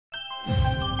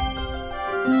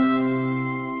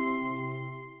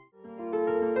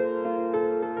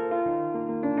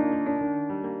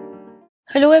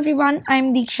Hello everyone, I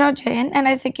am Deeksha Jain and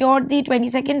I secured the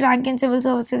 22nd rank in Civil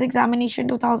Services Examination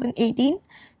 2018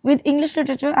 with English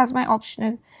Literature as my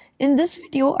optional. In this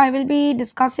video, I will be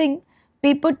discussing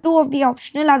paper 2 of the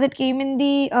optional as it came in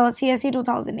the CSE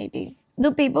 2018.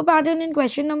 The paper pattern in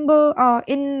question number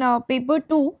in paper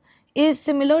 2 is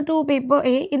similar to paper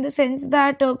A in the sense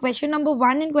that question number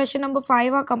 1 and question number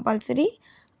 5 are compulsory.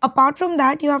 Apart from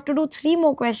that, you have to do 3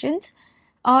 more questions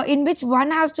in which one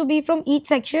has to be from each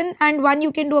section and one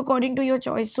you can do according to your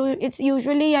choice. So it's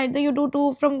usually either you do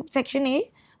 2 from section A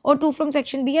or 2 from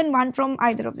section B and 1 from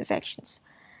either of the sections.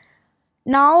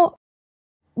 Now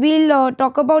we'll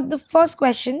talk about the first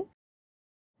question,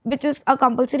 which is a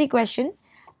compulsory question.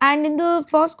 And in the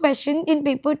first question in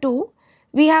paper 2,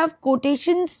 we have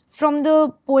quotations from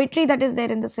the poetry that is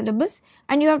there in the syllabus,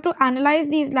 and you have to analyze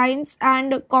these lines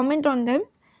and comment on them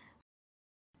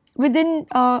within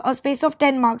a space of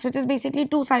 10 marks, which is basically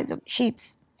 2 sides of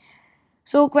sheets.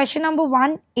 So question number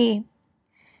 1A.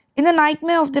 In the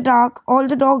nightmare of the dark, all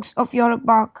the dogs of Europe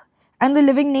bark, and the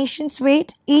living nations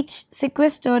wait, each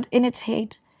sequestered in its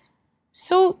hate.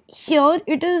 So here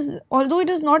it is, although it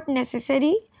is not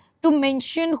necessary to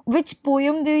mention which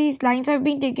poem these lines have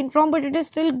been taken from, but it is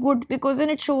still good because then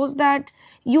it shows that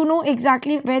you know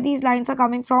exactly where these lines are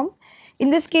coming from. In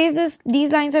this case,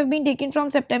 these lines have been taken from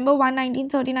September 1,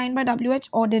 1939 by W.H.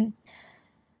 Auden.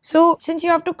 So, since you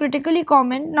have to critically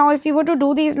comment, now if you were to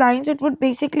do these lines, it would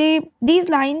basically, these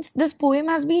lines, this poem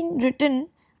has been written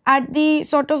at the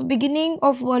sort of beginning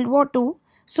of World War II.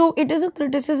 So, it is a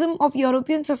criticism of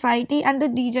European society and the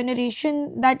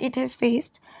degeneration that it has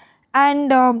faced.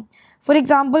 And for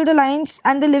example, the lines,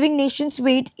 and the living nations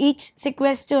wait, each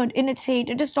sequestered in its hate.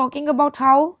 It is talking about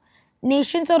how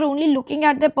nations are only looking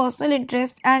at their personal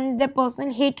interest and their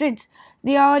personal hatreds.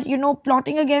 They are,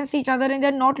 plotting against each other and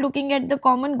they're not looking at the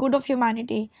common good of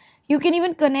humanity. You can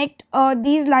even connect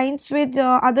these lines with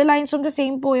other lines from the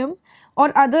same poem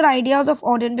or other ideas of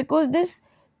Auden, because this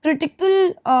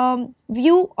critical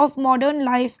view of modern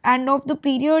life and of the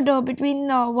period between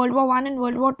World War I and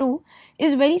World War II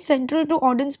is very central to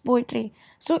Auden's poetry.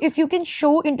 So if you can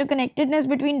show interconnectedness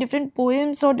between different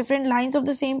poems or different lines of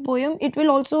the same poem, it will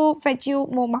also fetch you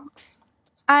more marks.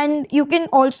 And you can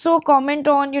also comment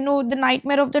on, the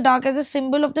nightmare of the dark as a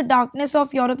symbol of the darkness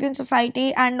of European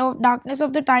society and of darkness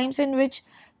of the times in which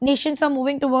nations are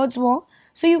moving towards war.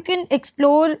 So you can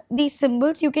explore these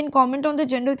symbols, you can comment on the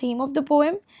general theme of the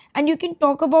poem, and you can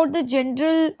talk about the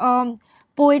general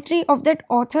poetry of that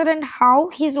author and how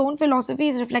his own philosophy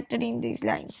is reflected in these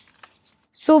lines.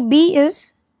 So B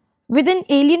is, with an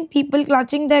alien people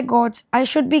clutching their gods, I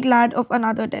should be glad of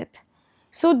another death.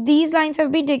 So these lines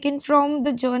have been taken from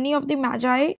The Journey of the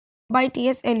Magi by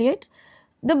T.S. Eliot.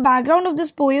 The background of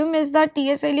this poem is that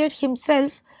T.S. Eliot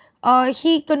himself,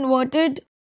 he converted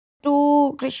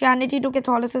to Christianity, to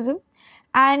Catholicism,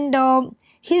 and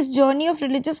his journey of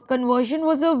religious conversion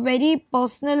was a very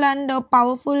personal and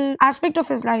powerful aspect of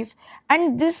his life.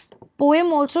 And this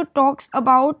poem also talks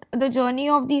about the journey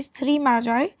of these 3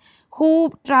 magi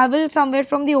who travel somewhere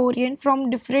from the Orient,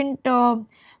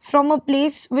 from a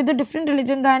place with a different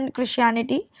religion than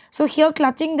Christianity. So here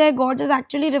clutching their gods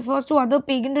actually refers to other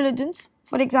pagan religions,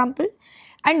 for example.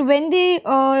 And when they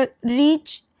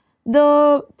reach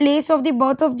the place of the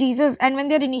birth of Jesus and when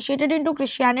they are initiated into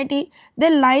Christianity, their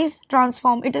lives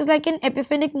transform. It is like an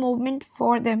epiphanic movement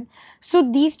for them.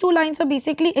 So these 2 lines are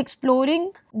basically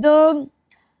exploring the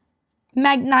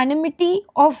magnanimity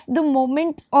of the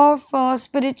moment of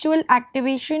spiritual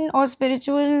activation or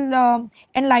spiritual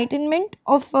enlightenment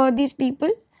of these people,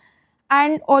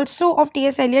 and also of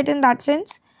T.S. Eliot in that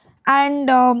sense.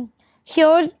 And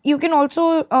here you can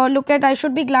also look at I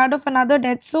should be glad of another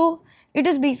death. So it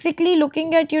is basically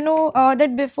looking at,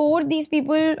 that before these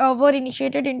people were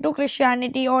initiated into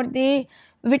Christianity or they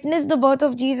witnessed the birth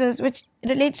of Jesus, which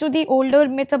relates to the older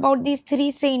myth about these 3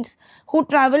 saints who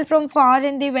traveled from far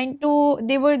and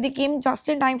they came just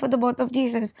in time for the birth of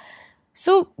Jesus.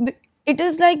 So it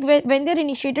is like when they're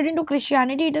initiated into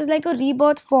Christianity, it is like a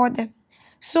rebirth for them.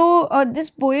 So this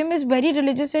poem is very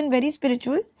religious and very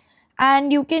spiritual,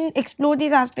 and you can explore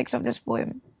these aspects of this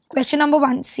poem. Question number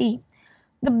 1C.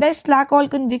 The best lack all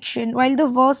conviction, while the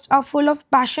worst are full of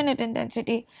passionate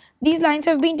intensity. These lines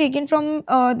have been taken from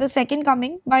The Second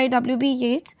Coming by W.B.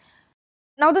 Yeats.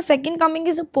 Now, The Second Coming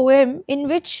is a poem in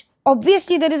which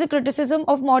obviously there is a criticism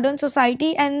of modern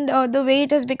society and the way it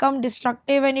has become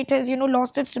destructive and it has,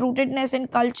 lost its rootedness in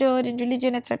culture, in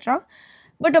religion, etc.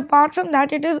 But apart from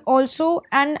that, it is also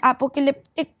an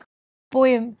apocalyptic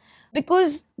poem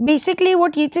Because basically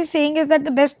what Yeats is saying is that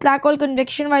the best lack all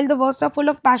conviction while the worst are full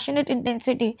of passionate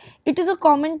intensity. It is a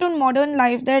comment on modern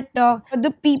life that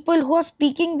the people who are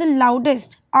speaking the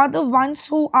loudest are the ones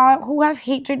who have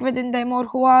hatred within them, or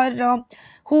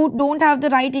who don't have the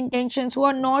right intentions, who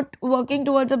are not working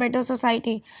towards a better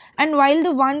society. And while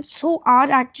the ones who are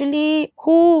right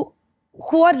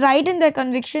in their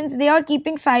convictions, they are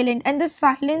keeping silent, and this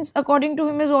silence according to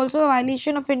him is also a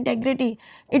violation of integrity.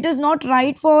 It is not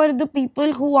right for the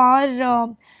people who are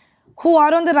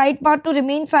on the right path to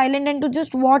remain silent and to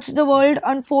just watch the world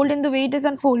unfold in the way it is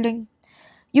unfolding.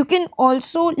 You can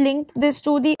also link this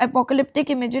to the apocalyptic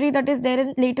imagery that is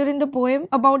there later in the poem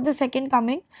about the second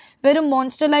coming, where a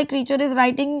monster-like creature is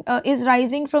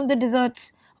rising from the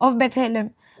deserts of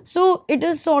Bethlehem. So it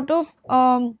is sort of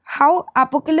how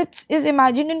apocalypse is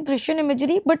imagined in Christian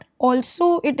imagery, but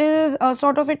also it is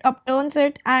sort of it upturns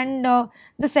it, and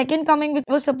the second coming, which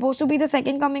was supposed to be the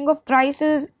second coming of Christ,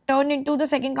 is turned into the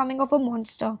second coming of a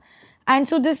monster. And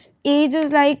so this age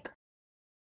is like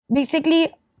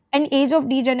basically an age of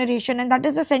degeneration, and that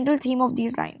is the central theme of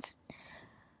these lines.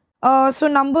 So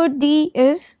number D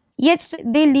is, yet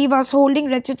they leave us holding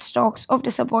wretched stalks of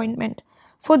disappointment.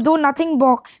 For though nothing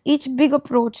balks each big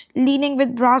approach, leaning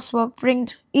with brass work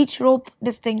ringed, each rope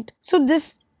distinct. So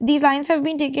these lines have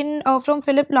been taken from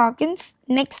Philip Larkin's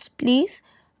Next Please.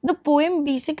 The poem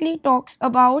basically talks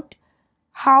about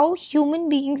how human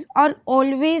beings are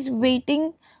always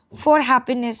waiting for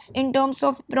happiness in terms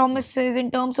of promises, in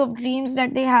terms of dreams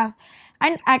that they have.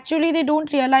 And actually, they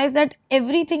don't realize that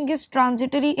everything is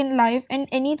transitory in life, and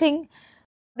anything.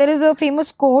 There is a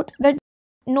famous quote that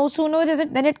no sooner is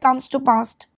it than it comes to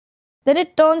past, then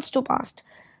it turns to past.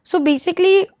 So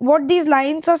basically, what these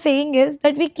lines are saying is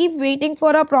that we keep waiting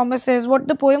for our promises, what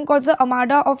the poem calls the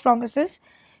armada of promises.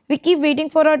 We keep waiting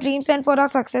for our dreams and for our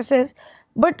successes,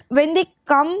 but when they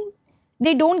come,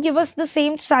 they don't give us the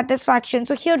same satisfaction.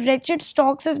 So here, wretched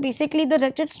stocks is basically the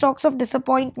wretched stocks of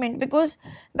disappointment, because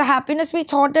the happiness we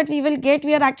thought that we will get,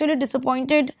 we are actually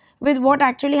disappointed with what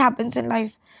actually happens in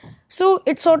life. So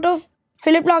it's sort of,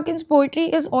 Philip Larkin's poetry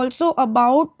is also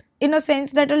about, in a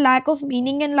sense, that a lack of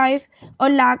meaning in life, a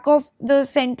lack of the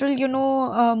central,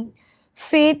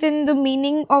 faith in the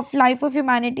meaning of life of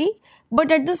humanity.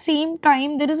 But at the same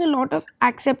time, there is a lot of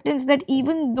acceptance that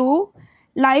even though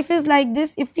life is like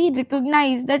this, if we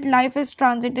recognize that life is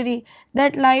transitory,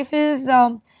 that life is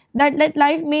that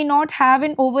life may not have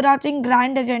an overarching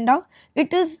grand agenda,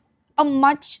 it is a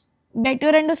much better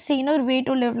and a saner way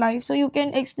to live life. So you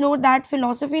can explore that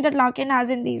philosophy that Larkin has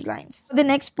in these lines. The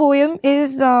next poem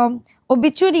is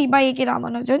Obituary by A.K.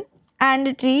 Ramanujan, and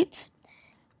it reads,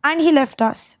 and he left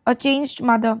us, a changed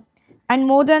mother, and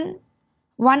more than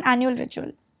one annual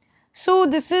ritual. So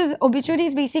this is, obituary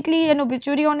is basically an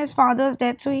obituary on his father's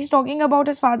death. So he's talking about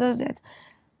his father's death.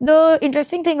 The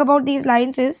interesting thing about these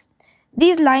lines is,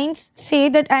 these lines say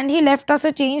that, and he left us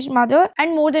a changed mother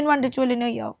and more than one ritual in a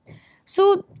year.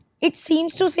 So it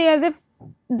seems to say as if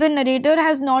the narrator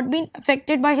has not been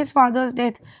affected by his father's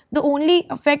death. The only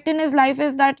effect in his life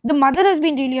is that the mother has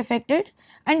been really affected,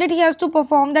 and that he has to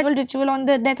perform that ritual on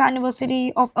the death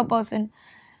anniversary of a person.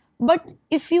 But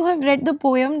if you have read the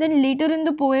poem, then later in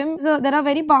the poem, there are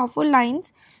very powerful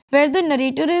lines where the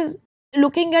narrator is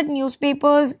looking at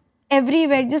newspapers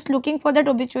everywhere, just looking for that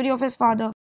obituary of his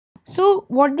father. So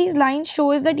what these lines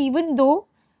show is that even though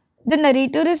the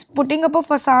narrator is putting up a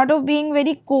facade of being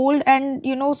very cold and,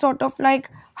 sort of like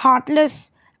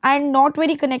heartless and not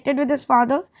very connected with his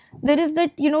father, there is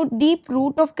that, deep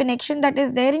root of connection that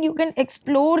is there, and you can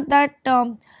explore that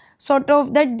sort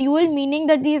of that dual meaning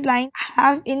that these lines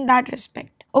have in that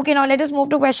respect. Okay, now let us move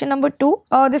to question number 2.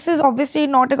 This is obviously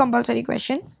not a compulsory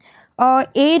question. A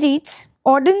reads,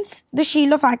 Auden's The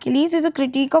Shield of Achilles is a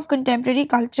critique of contemporary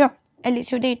culture.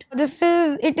 Elucidate.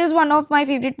 It is one of my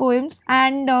favorite poems,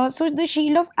 and so The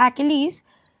Shield of Achilles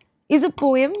is a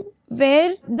poem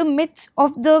where the myth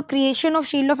of the creation of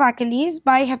Shield of Achilles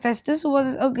by Hephaestus, who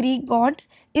was a Greek god,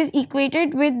 is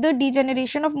equated with the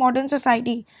degeneration of modern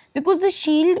society, because the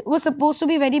shield was supposed to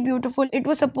be very beautiful. It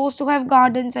was supposed to have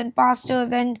gardens and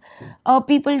pastures and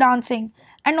people dancing.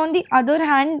 And on the other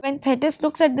hand, when Thetis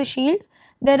looks at the shield,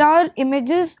 there are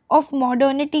images of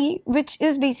modernity, which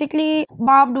is basically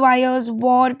barbed wires,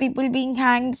 war, people being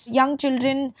hanged, young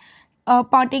children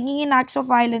partaking in acts of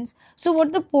violence. So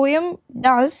what the poem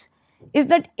does is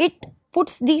that it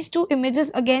puts these two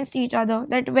images against each other,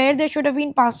 that where there should have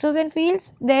been pastures and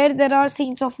fields, there are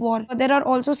scenes of war. There are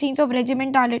also scenes of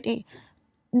regimentality.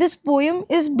 This poem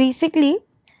is basically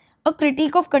a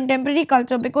critique of contemporary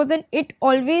culture, because then it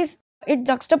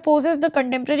juxtaposes the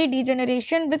contemporary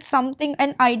degeneration with something,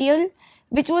 an ideal,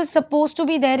 which was supposed to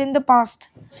be there in the past.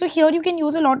 So here you can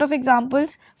use a lot of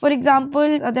examples. For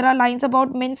example, there are lines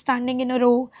about men standing in a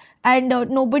row, and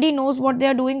nobody knows what they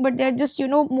are doing, but they're just,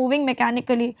 moving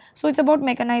mechanically. So it's about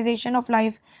mechanization of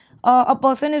life. A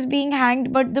person is being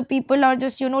hanged, but the people are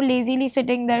just, lazily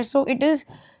sitting there. So it is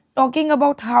talking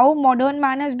about how modern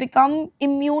man has become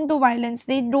immune to violence.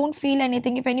 They don't feel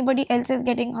anything if anybody else is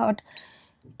getting hurt.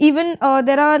 Even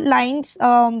there are lines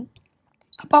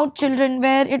about children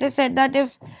where it is said that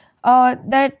if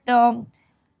that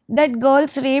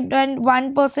girls raped and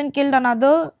one person killed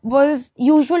another was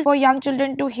usual for young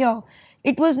children to hear.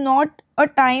 It was not a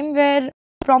time where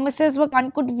promises were one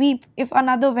could weep if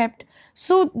another wept.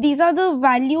 So these are the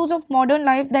values of modern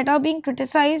life that are being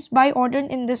criticized by Auden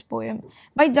in this poem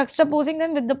by juxtaposing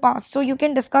them with the past. So you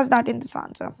can discuss that in this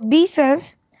answer. B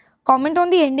says, comment on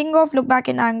the ending of Look Back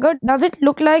in Anger. Does it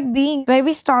look like being where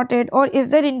we started, or is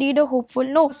there indeed a hopeful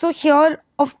no? So here,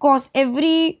 of course,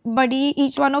 everybody,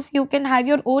 each one of you can have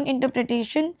your own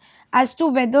interpretation as to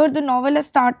whether the novel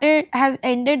has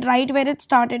ended right where it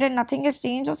started and nothing has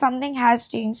changed, or something has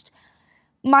changed.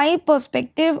 My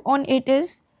perspective on it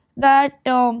is that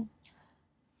the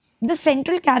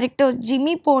central character,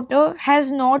 Jimmy Porter,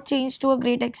 has not changed to a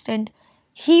great extent.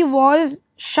 He was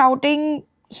shouting,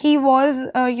 he was,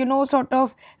 sort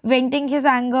of venting his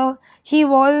anger, he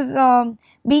was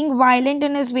being violent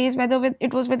in his ways, whether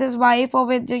it was with his wife or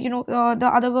with,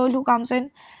 the other girl who comes in.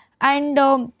 And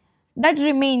that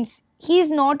remains.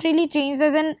 He's not really changed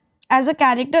as a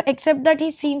character, except that he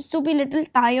seems to be little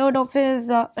tired of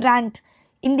his rant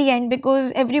in the end,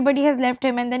 because everybody has left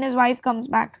him and then his wife comes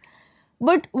back.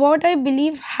 But what I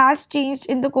believe has changed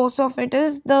in the course of it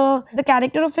is the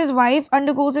character of his wife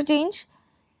undergoes a change,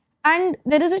 and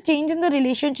there is a change in the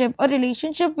relationship, a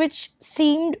relationship which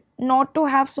seemed not to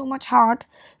have so much heart,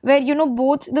 where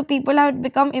both the people had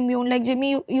become immune. Like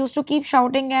Jimmy used to keep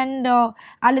shouting, and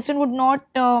Allison would not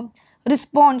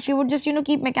respond. She would just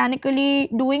keep mechanically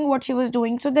doing what she was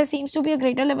doing. So there seems to be a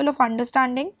greater level of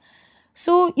understanding.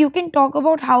 So you can talk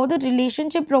about how the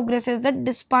relationship progresses, that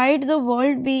despite the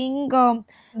world being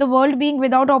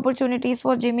without opportunities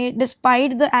for Jimmy,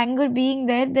 despite the anger being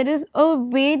there, there is a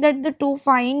way that the two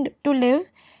find to live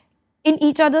in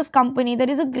each other's company. There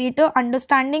is a greater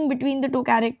understanding between the two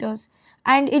characters,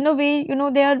 and in a way,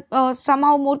 they are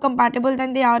somehow more compatible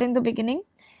than they are in the beginning.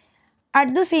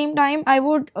 At the same time, I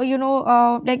would,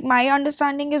 like, my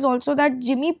understanding is also that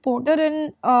Jimmy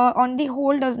Porter on the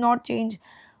whole does not change.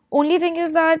 Only thing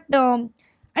is that,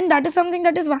 and that is something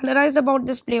that is valorized about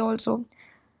this play also.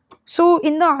 So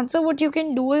in the answer, what you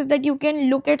can do is that you can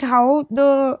look at how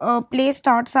the play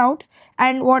starts out,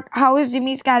 and how is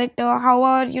Jimmy's character, how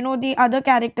are the other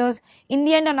characters. In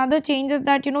the end, another change is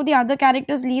that the other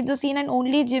characters leave the scene and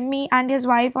only Jimmy and his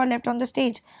wife are left on the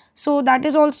stage. So that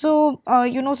is also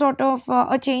sort of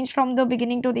a change from the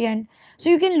beginning to the end. So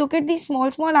you can look at these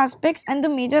small aspects and the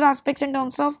major aspects in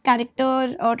terms of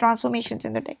character transformations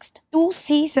in the text.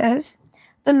 2C says,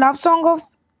 the love song of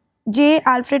J.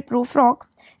 Alfred Prufrock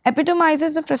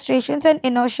epitomizes the frustrations and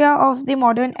inertia of the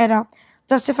modern era.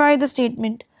 Justify the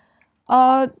statement.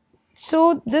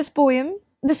 So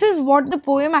this is what the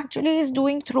poem actually is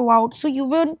doing throughout. So you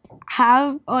won't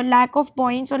have a lack of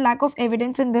points or lack of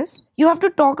evidence in this. You have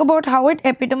to talk about how it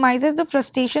epitomizes the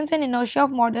frustrations and inertia of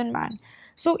modern man.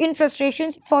 So in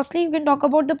frustrations, firstly, you can talk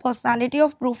about the personality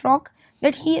of Prufrock,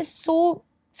 that he is so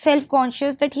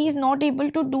self-conscious that he is not able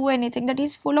to do anything, that he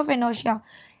is full of inertia.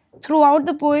 Throughout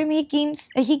the poem, he keeps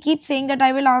saying that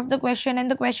I will ask the question, and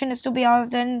the question is to be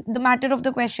asked, and the matter of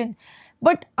the question.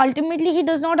 But ultimately, he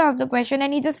does not ask the question,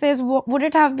 and he just says, would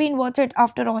it have been worth it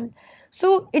after all?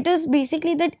 So it is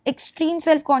basically that extreme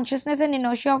self-consciousness and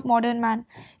inertia of modern man.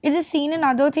 It is seen in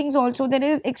other things also. There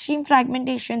is extreme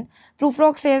fragmentation.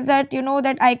 Prufrock says that,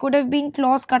 that I could have been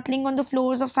claws scuttling on the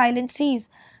floors of silent seas.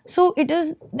 So it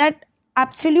is that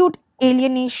absolute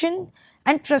alienation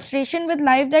and frustration with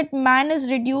life, that man is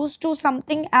reduced to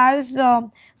something as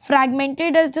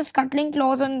fragmented as just scuttling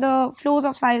claws on the floors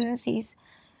of silent seas.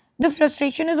 The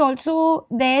frustration is also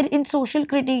there in social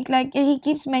critique, like he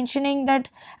keeps mentioning that,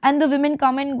 and the women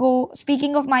come and go,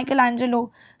 speaking of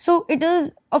Michelangelo. So it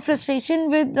is a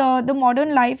frustration with the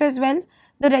modern life as well,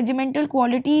 the regimental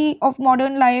quality of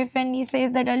modern life, and he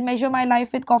says that I'll measure my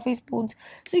life with coffee spoons.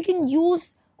 So you can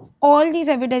use all these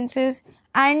evidences,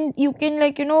 and you can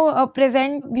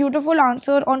present beautiful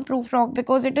answer on Prufrock,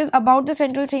 because it is about the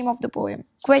central theme of the poem.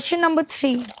 Question number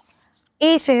 3.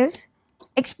 A says,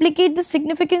 explicate the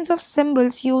significance of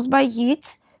symbols used by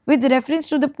Yeats with reference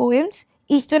to the poems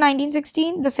Easter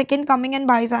 1916, The Second Coming, and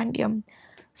Byzantium.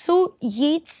 So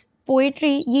Yeats's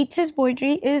poetry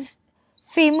is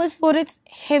famous for its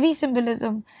heavy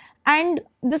symbolism. And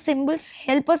the symbols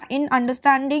help us in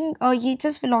understanding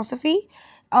Yeats's philosophy,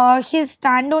 his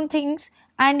stand on things,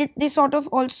 and they sort of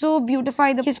also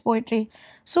beautify his poetry.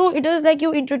 So it is like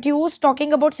you introduce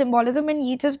talking about symbolism in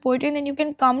Yeats's poetry, and then you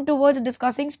can come towards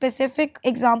discussing specific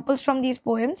examples from these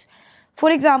poems. For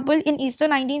example, in Easter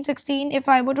 1916, if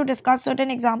I were to discuss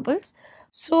certain examples,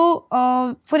 so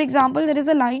for example, there is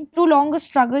a line, too long a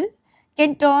struggle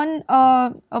can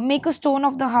make a stone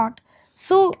of the heart.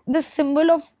 So the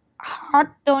symbol of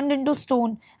heart turned into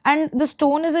stone, and the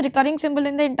stone is a recurring symbol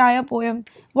in the entire poem.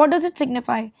 What does it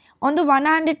signify? On the one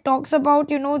hand, it talks about,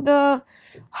 the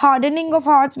hardening of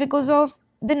hearts because of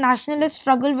the nationalist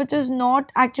struggle, which is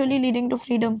not actually leading to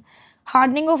freedom.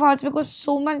 Hardening of hearts because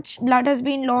so much blood has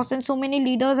been lost and so many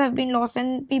leaders have been lost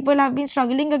and people have been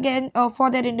struggling again for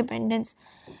their independence.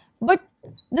 But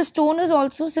the stone is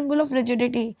also a symbol of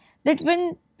rigidity, that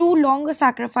when too long a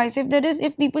sacrifice,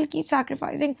 if people keep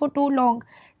sacrificing for too long,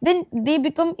 then they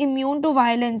become immune to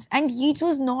violence. And Yeats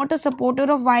was not a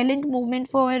supporter of violent movement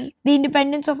for the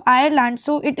independence of Ireland.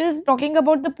 So it is talking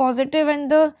about the positive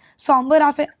and the somber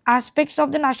aspects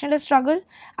of the nationalist struggle,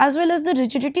 as well as the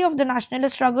rigidity of the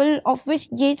nationalist struggle, of which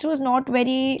Yeats was not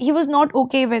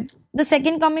okay with. The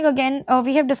second coming, again,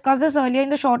 we have discussed this earlier in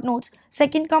the short notes.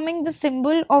 Second coming, the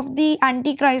symbol of the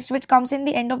Antichrist, which comes in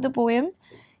the end of the poem.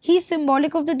 He's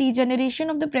symbolic of the degeneration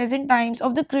of the present times,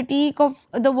 of the critique of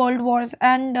the world wars,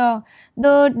 and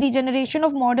the degeneration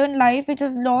of modern life, which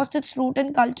has lost its root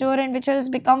and culture and which has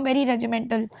become very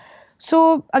regimental.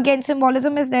 So, again,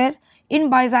 symbolism is there. In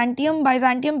Byzantium,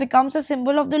 Byzantium becomes a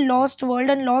symbol of the lost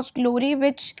world and lost glory,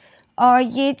 which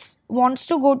Yeats wants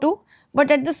to go to. But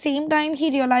at the same time, he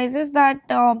realizes that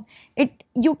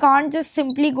you can't just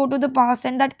simply go to the past,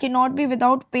 and that cannot be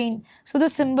without pain. So the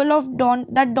symbol of dawn,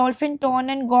 that dolphin torn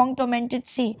and gong tormented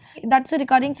sea, that's a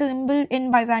recurring symbol in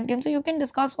Byzantium. So you can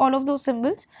discuss all of those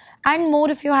symbols and more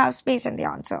if you have space in the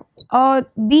answer.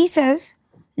 B says,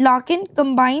 Larkin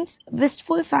combines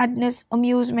wistful sadness,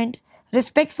 amusement,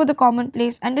 respect for the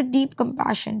commonplace, and a deep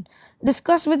compassion,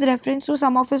 discussed with reference to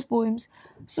some of his poems.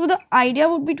 So the idea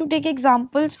would be to take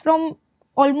examples from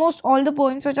almost all the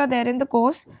poems which are there in the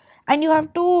course, and you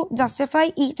have to justify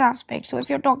each aspect. So if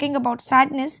you're talking about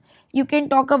sadness, you can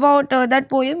talk about that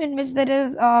poem in which there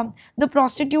is the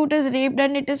prostitute is raped,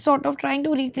 and it is sort of trying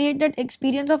to recreate that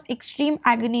experience of extreme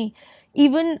agony.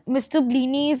 Even Mr.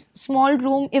 Bleeny's small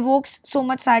room evokes so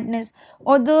much sadness,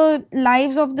 or the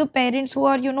lives of the parents who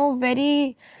are,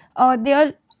 very, they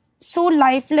are so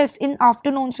lifeless in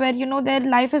afternoons, where, their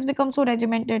life has become so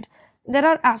regimented. There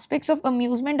are aspects of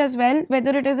amusement as well,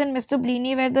 whether it is in Mr.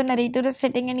 Bleeny, where the narrator is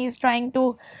sitting and he's trying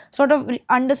to sort of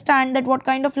understand that what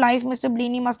kind of life Mr.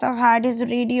 Bleeny must have had, his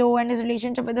radio and his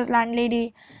relationship with his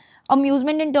landlady.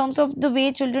 Amusement in terms of the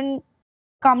way children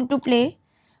come to play.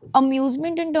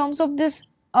 Amusement in terms of this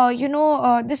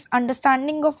this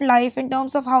understanding of life, in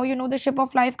terms of how, the ship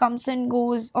of life comes and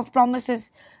goes, of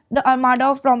promises, the armada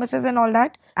of promises and all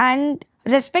that. And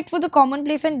respect for the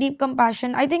commonplace and deep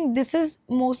compassion, I think this is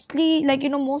mostly,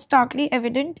 most starkly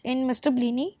evident in Mr.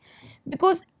 Bleeny,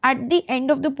 because at the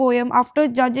end of the poem, after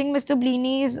judging Mr.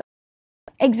 Bleeny's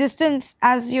existence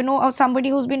as, of somebody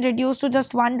who's been reduced to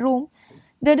just one room,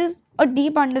 there is a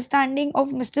deep understanding of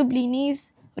Mr.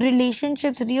 Bleeny's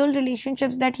relationships, real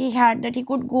relationships that he had, that he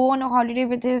could go on a holiday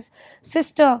with his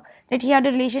sister, that he had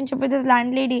a relationship with his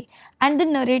landlady. And the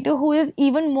narrator, who is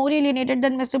even more alienated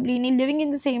than Mr. Bleeny, living in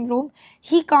the same room,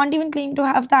 he can't even claim to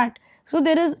have that. So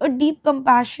there is a deep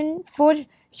compassion for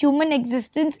human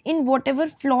existence in whatever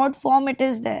flawed form it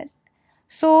is there.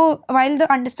 So while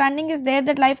the understanding is there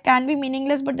that life can be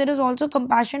meaningless, but there is also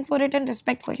compassion for it and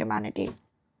respect for humanity.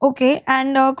 Okay,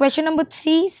 and question number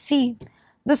 3C.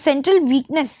 The central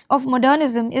weakness of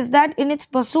modernism is that in its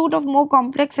pursuit of more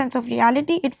complex sense of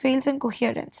reality, it fails in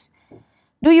coherence.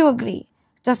 Do you agree?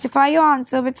 Justify your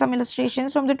answer with some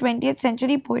illustrations from the 20th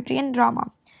century poetry and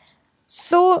drama.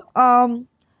 So,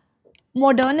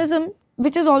 modernism,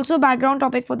 which is also a background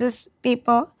topic for this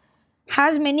paper,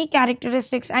 has many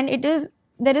characteristics, and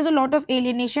there is a lot of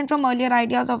alienation from earlier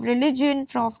ideas of religion,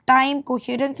 from time,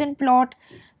 coherence in plot.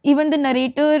 Even the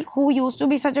narrator, who used to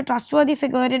be such a trustworthy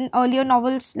figure in earlier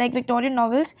novels like Victorian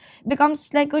novels,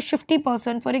 becomes like a shifty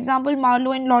person. For example,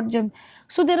 Marlowe and Lord Jim.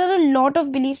 So there are a lot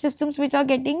of belief systems which are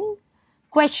getting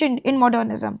questioned in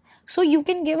modernism. So you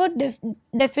can give a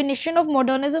definition of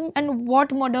modernism and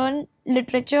what modern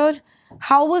literature,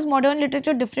 how was modern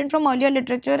literature different from earlier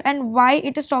literature, and why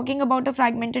it is talking about a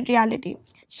fragmented reality.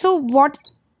 So what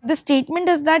the statement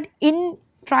is that in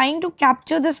trying to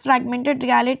capture this fragmented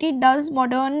reality, does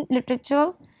modern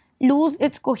literature lose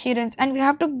its coherence, and we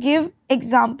have to give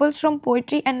examples from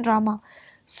poetry and drama.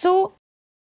 So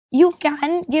you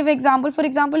can give example, for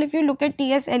example, if you look at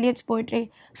T.S. Eliot's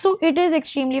poetry, so it is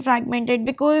extremely fragmented,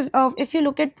 because if you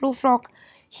look at Prufrock,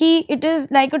 it is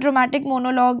like a dramatic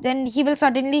monologue, then he will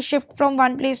suddenly shift from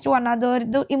one place to another,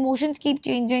 the emotions keep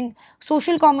changing,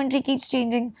 social commentary keeps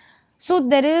changing, so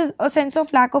there is a sense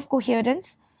of lack of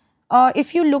coherence.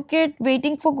 If you look at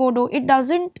Waiting for Godot, it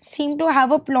doesn't seem to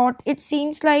have a plot. It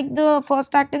seems like the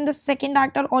first act and the second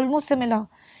act are almost similar.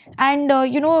 And,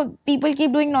 people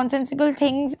keep doing nonsensical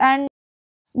things and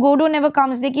Godot never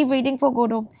comes. They keep waiting for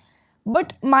Godot.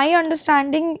 But my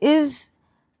understanding is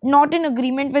not in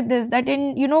agreement with this, that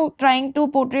in, trying to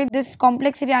portray this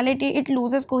complex reality, it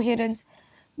loses coherence.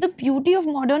 The beauty of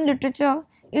modern literature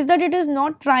is that it is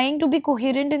not trying to be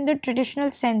coherent in the traditional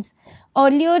sense.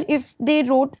 Earlier, if they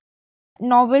wrote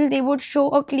novel, they would show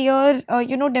a clear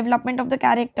development of the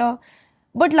character,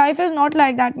 but life is not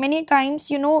like that. Many times,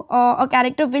 a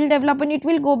character will develop and it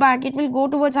will go back, it will go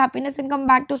towards happiness and come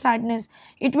back to sadness,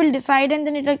 it will decide and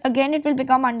then it will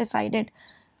become undecided.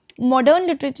 Modern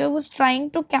literature was trying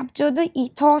to capture the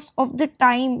ethos of the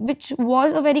time, which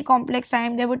was a very complex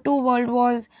time. There were two world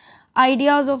wars,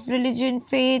 ideas of religion,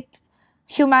 faith,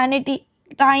 humanity,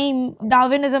 time,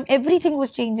 Darwinism, everything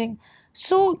was changing.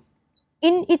 So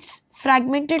in its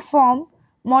fragmented form,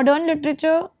 modern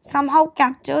literature somehow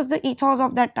captures the ethos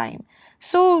of that time.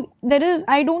 So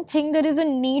I don't think there is a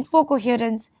need for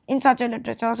coherence in such a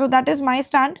literature. So that is my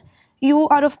stand. You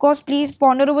are, of course, please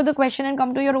ponder over the question and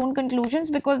come to your own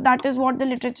conclusions, because that is what the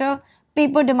literature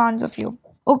paper demands of you.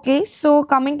 Okay, so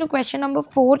coming to question number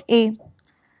 4A.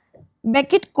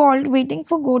 Beckett called Waiting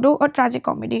for Godot a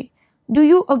tragicomedy. Do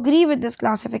you agree with this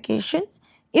classification?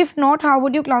 If not, how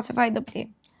would you classify the play?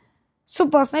 So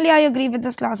personally, I agree with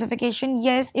this classification.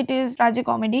 Yes, it is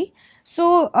tragicomedy.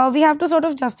 So we have to sort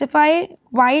of justify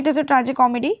why it is a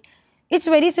tragicomedy. It's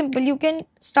very simple. You can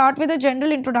start with a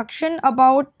general introduction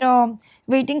about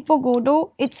Waiting for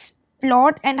Godot, its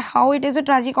plot and how it is a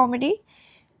tragicomedy.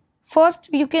 First,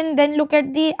 you can then look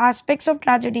at the aspects of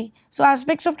tragedy. So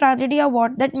aspects of tragedy are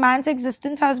what? That man's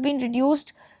existence has been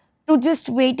reduced to just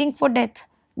waiting for death.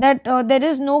 That there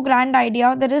is no grand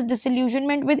idea, there is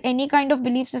disillusionment with any kind of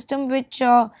belief system which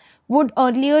would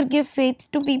earlier give faith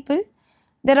to people.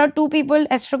 There are two people,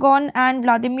 Estragon and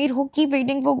Vladimir, who keep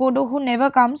waiting for Godot, who never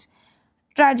comes.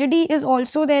 Tragedy is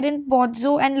also there in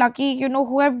Pozzo and Lucky,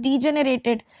 who have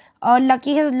degenerated.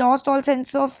 Lucky has lost all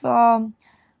sense of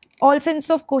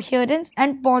coherence,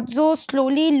 and Pozzo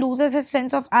slowly loses his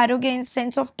sense of arrogance,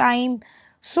 sense of time.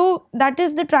 So that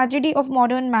is the tragedy of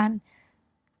modern man.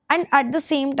 And at the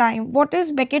same time, what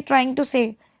is Beckett trying to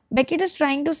say? Beckett is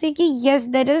trying to say that yes,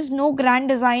 there is no grand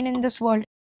design in this world.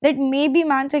 That maybe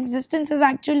man's existence is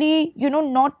actually,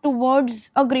 not towards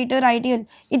a greater ideal.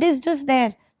 It is just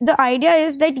there. The idea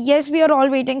is that yes, we are all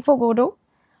waiting for Godot,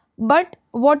 but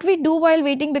what we do while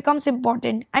waiting becomes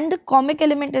important. And the comic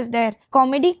element is there.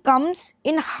 Comedy comes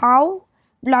in how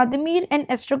Vladimir and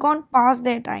Estragon pass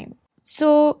their time.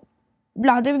 So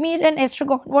Vladimir and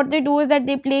Estragon, what they do is that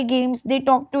they play games, they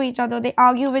talk to each other, they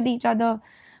argue with each other.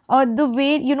 The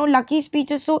way, Lucky's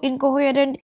speech is so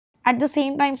incoherent, at the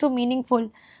same time so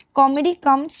meaningful. Comedy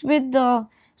comes with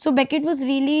so Beckett was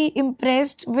really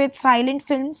impressed with silent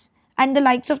films and the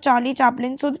likes of Charlie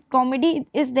Chaplin. So the comedy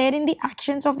is there in the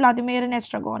actions of Vladimir and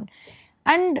Estragon.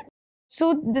 And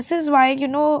so this is why,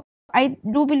 I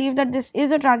do believe that this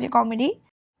is a tragic comedy.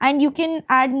 And you can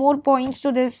add more points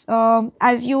to this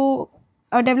as you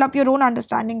develop your own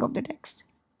understanding of the text.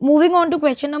 Moving on to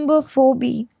question number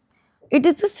 4B. It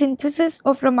is the synthesis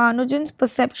of Ramanujan's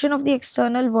perception of the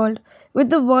external world with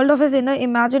the world of his inner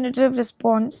imaginative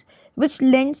response, which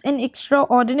lends an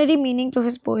extraordinary meaning to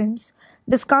his poems,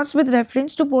 discussed with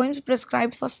reference to poems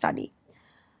prescribed for study.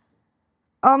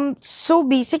 So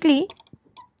basically,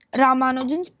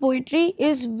 Ramanujan's poetry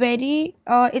is very,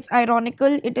 it's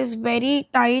ironical, it is very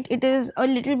tight, it is a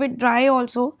little bit dry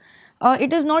also.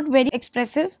 It is not very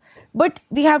expressive, but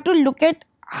we have to look at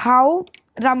how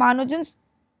Ramanujan's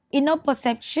inner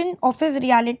perception of his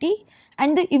reality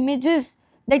and the images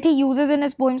that he uses in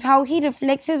his poems, how he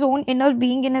reflects his own inner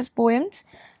being in his poems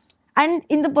and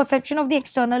in the perception of the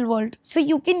external world. So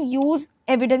you can use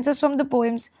evidences from the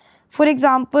poems. For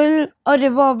example, a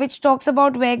river which talks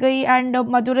about Vaigai and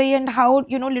Madurai, and how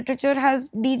literature has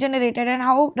degenerated and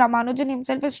how Ramanujan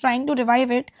himself is trying to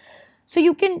revive it. So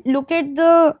you can look at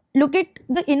the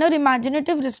inner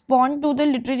imaginative response to the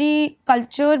literary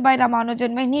culture by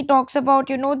Ramanujan when he talks about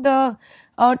the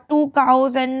two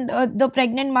cows and the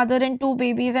pregnant mother and two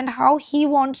babies, and how he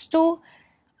wants to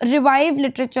revive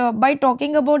literature by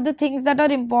talking about the things that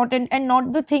are important and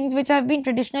not the things which have been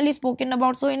traditionally spoken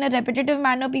about. So in a repetitive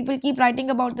manner, people keep writing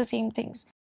about the same things.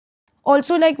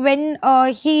 Also, like when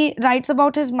he writes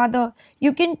about his mother,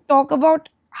 you can talk about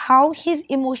how his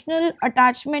emotional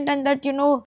attachment and that,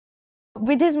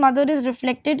 with his mother is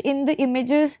reflected in the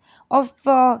images of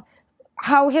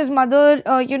how his mother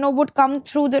would come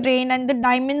through the rain and the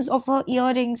diamonds of her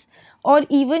earrings, or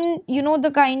even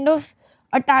the kind of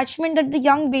attachment that the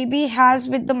young baby has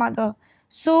with the mother.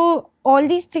 So all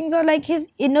these things are like his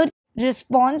inner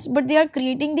response, but they are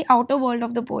creating the outer world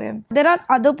of the poem. There are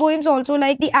other poems also,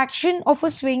 like the action of a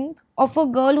swing of a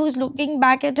girl who is looking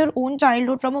back at her own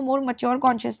childhood from a more mature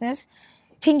consciousness,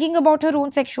 thinking about her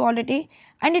own sexuality.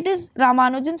 And it is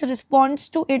Ramanujan's response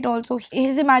to it also,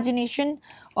 his imagination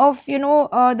of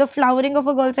the flowering of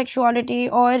a girl's sexuality,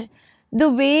 or the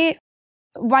way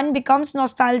one becomes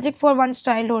nostalgic for one's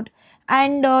childhood,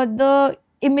 and the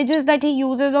images that he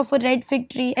uses of a red fig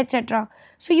tree, etc.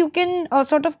 So you can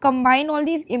sort of combine all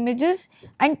these images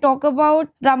and talk about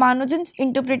Ramanujan's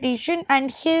interpretation and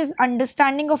his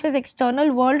understanding of his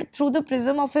external world through the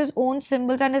prism of his own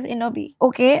symbols and his inner being.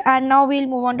 Okay, and now we'll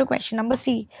move on to question number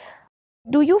C.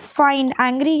 Do you find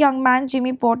angry young man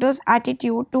Jimmy Potter's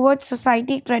attitude towards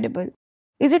society credible?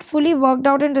 Is it fully worked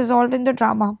out and resolved in the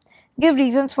drama? Give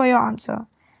reasons for your answer.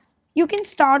 You can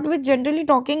start with generally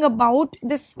talking about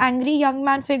this angry young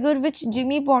man figure which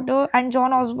Jimmy Potter and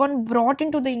John Osborne brought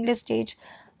into the English stage.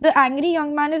 The angry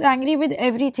young man is angry with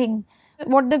everything.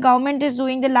 What the government is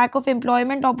doing, the lack of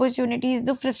employment opportunities,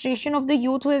 the frustration of the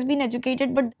youth who has been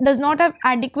educated but does not have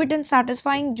adequate and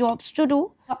satisfying jobs to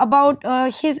do. About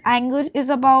his anger is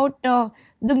about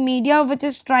the media which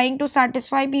is trying to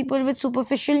satisfy people with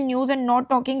superficial news and not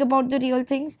talking about the real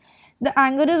things. The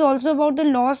anger is also about the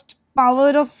lost power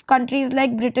of countries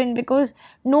like Britain, because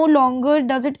no longer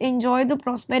does it enjoy the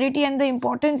prosperity and the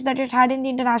importance that it had in the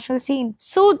international scene.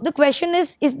 So the question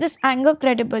is this anger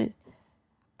credible?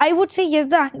 I would say yes,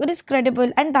 the anger is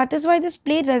credible, and that is why this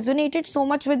play resonated so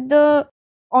much with the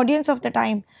audience of the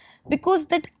time, because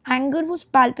that anger was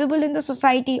palpable in the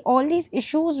society. All these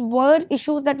issues were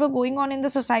issues that were going on in the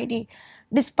society.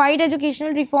 Despite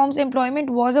educational reforms, employment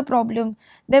was a problem.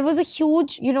 There was a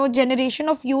huge, generation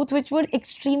of youth which were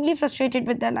extremely frustrated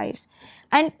with their lives.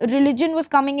 And religion was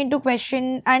coming into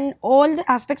question, and all the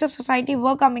aspects of society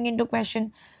were coming into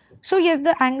question. So, yes,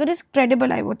 the anger is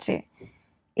credible, I would say.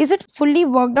 Is it fully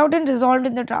worked out and resolved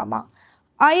in the drama?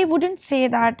 I wouldn't say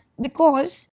that,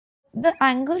 because the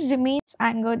anger remains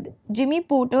anger. Jimmy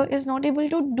Potter is not able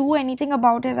to do anything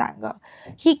about his anger.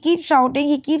 He keeps shouting,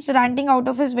 he keeps ranting out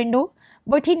of his window,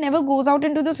 but he never goes out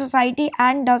into the society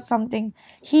and does something.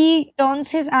 He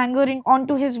turns his anger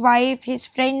onto his wife, his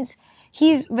friends.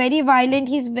 He's very violent,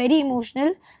 he's very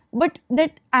emotional, but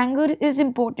that anger is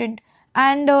important.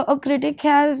 And a critic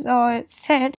has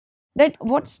said that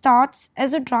what starts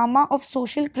as a drama of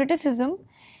social criticism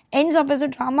ends up as a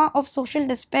drama of social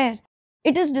despair.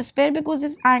 It is despair because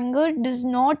this anger does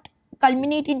not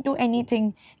culminate into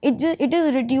anything. It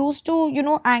is reduced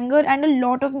to anger and a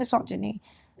lot of misogyny.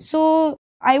 So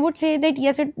I would say that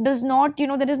yes, it does not,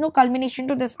 there is no culmination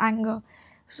to this anger.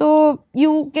 So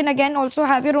you can again also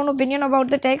have your own opinion about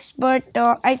the text, but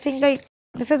I think that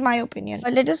this is my opinion.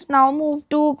 Let us now move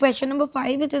to question number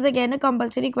 5, which is again a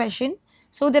compulsory question.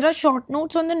 So there are short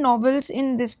notes on the novels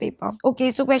in this paper. Okay,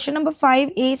 so question number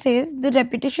 5A says the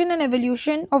repetition and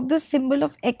evolution of the symbol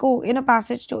of echo in a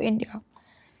passage to India.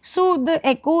 So the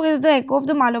echo is the echo of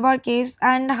the Malabar caves,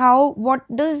 and what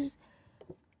does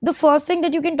the first thing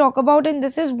that you can talk about in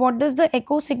this is what does the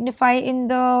echo signify in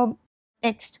the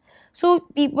text. So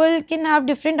people can have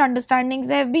different understandings.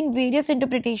 There have been various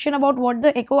interpretation about what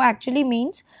the echo actually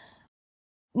means.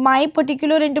 My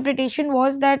particular interpretation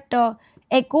was that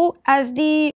echo as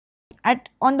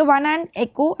on the one hand,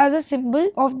 echo as a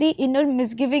symbol of the inner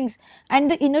misgivings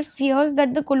and the inner fears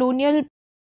that the colonial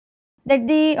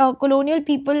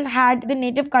people had the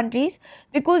native countries,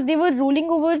 because they were ruling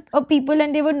over a people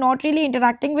and they were not really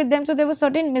interacting with them. So there were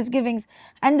certain misgivings,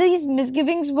 and these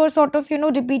misgivings were sort of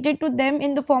repeated to them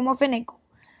in the form of an echo.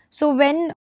 So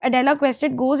when Adela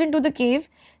Quested goes into the cave,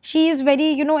 she is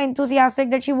very enthusiastic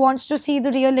that she wants to see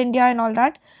the real India and all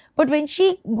that. But when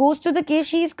she goes to the cave,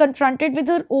 she is confronted with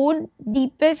her own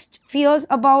deepest fears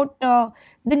about the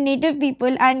native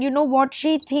people, and what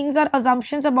she thinks are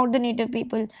assumptions about the native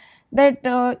people, that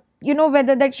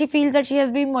whether that she feels that she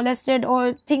has been molested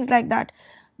or things like that.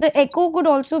 The echo could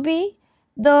also be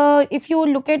if you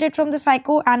look at it from the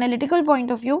psychoanalytical point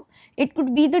of view, it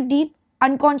could be the deep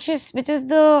unconscious, which is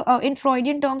in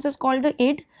Freudian terms is called the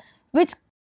id, which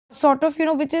sort of,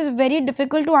 which is very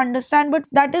difficult to understand, but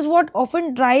that is what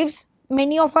often drives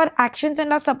many of our actions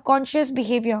and our subconscious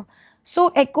behavior. So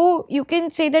echo, you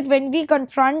can say that when we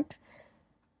confront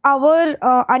our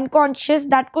unconscious,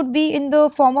 that could be in the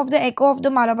form of the echo of the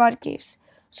Malabar caves.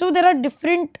 So there are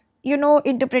different,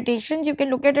 interpretations. You can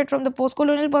look at it from the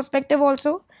post-colonial perspective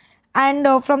also, and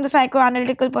from the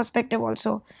psychoanalytical perspective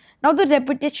also. Now, the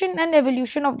repetition and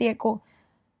evolution of the echo.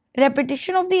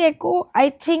 Repetition of the echo, I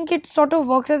think it sort of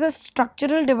works as a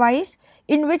structural device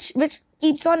in which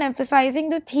keeps on emphasizing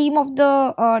the theme of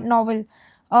the novel,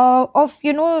 of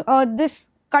this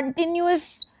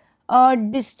continuous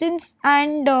distance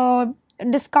and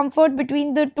discomfort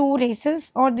between the two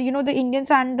races, or the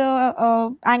Indians and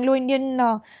the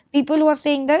Anglo-Indian people who are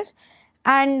staying there.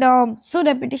 And so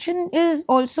repetition is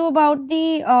also about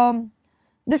the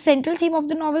central theme of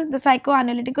the novel, the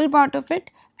psychoanalytical part of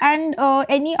it, and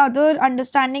any other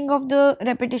understanding of the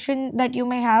repetition that you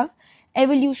may have.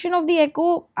 Evolution of the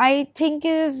echo, I think,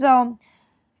 is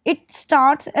it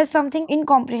starts as something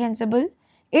incomprehensible.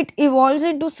 It evolves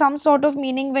into some sort of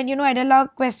meaning when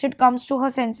Adela Quested comes to her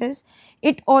senses.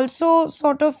 It also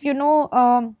sort of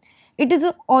it is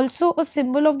also a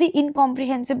symbol of the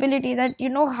incomprehensibility, that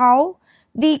how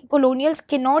the colonials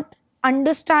cannot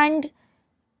understand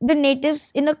the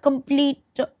natives in a complete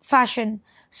fashion.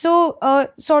 So,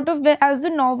 sort of as the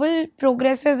novel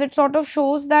progresses, it sort of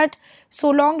shows that so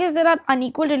long as there are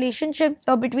unequal relationships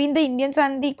between the Indians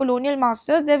and the colonial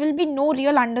masters, there will be no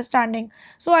real understanding.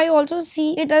 So, I also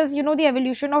see it as the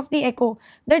evolution of the echo,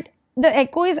 that the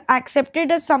echo is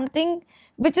accepted as something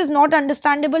which is not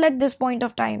understandable at this point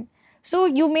of time. So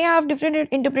you may have different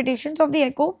interpretations of the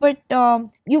echo, but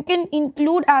you can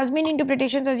include as many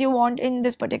interpretations as you want in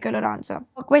this particular answer.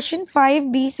 Question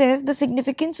 5b says the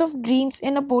significance of dreams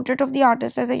in a portrait of the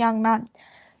artist as a young man.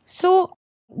 So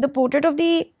the portrait of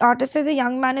the artist as a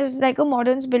young man is like a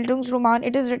modern Bildungsroman.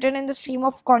 It is written in the stream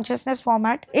of consciousness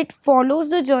format. It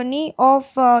follows the journey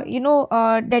of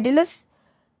Daedalus,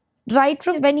 right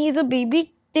from when he is a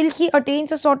baby till he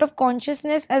attains a sort of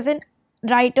consciousness as an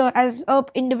writer, as a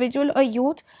individual, a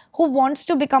youth who wants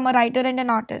to become a writer and an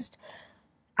artist.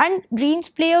 And dreams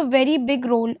play a very big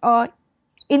role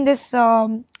in this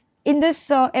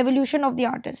evolution of the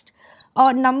artist.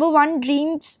 Number one,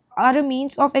 dreams are a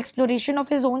means of exploration of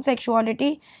his own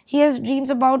sexuality. He has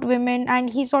dreams about women, and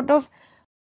he sort of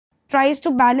tries to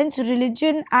balance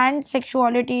religion and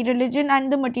sexuality, religion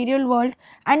and the material world.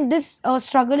 And this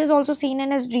struggle is also seen in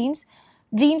his dreams.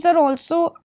 Dreams are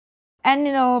also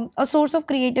a source of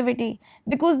creativity,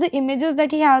 because the images that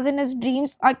he has in his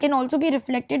dreams can also be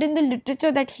reflected in the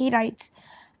literature that he writes.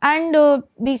 And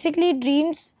basically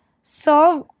dreams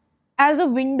serve as a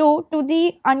window to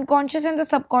the unconscious and the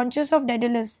subconscious of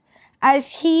Daedalus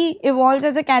as he evolves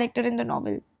as a character in the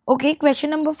novel. Okay,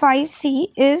 question number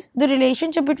 5c is the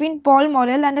relationship between Paul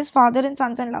Morel and his father in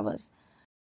Sons and Lovers.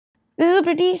 This is a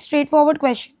pretty straightforward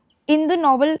question. In the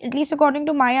novel, at least according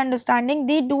to my understanding,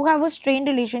 they do have a strained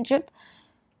relationship.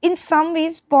 In some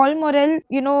ways, Paul Morel,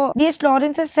 D.S.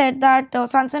 Lawrence has said that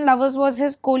Sons and Lovers was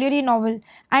his colliery novel,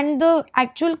 and the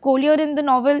actual collier in the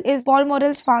novel is Paul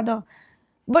Morel's father.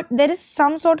 But there is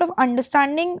some sort of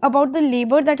understanding about the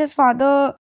labor that his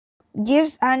father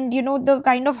gives, and the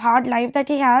kind of hard life that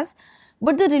he has.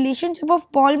 But the relationship of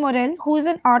Paul Morel, who is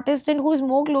an artist and who is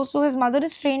more close to his mother,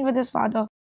 is strained with his father.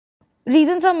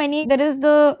 Reasons are many. There is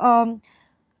the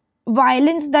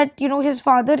violence that his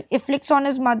father inflicts on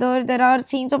his mother. There are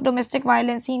scenes of domestic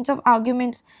violence, scenes of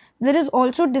arguments. There is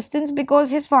also distance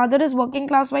because his father is working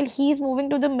class while he is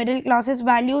moving to the middle class. His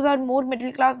values are more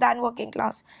middle class than working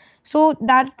class. So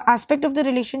that aspect of the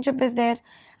relationship is there.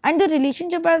 And the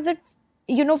relationship as it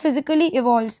physically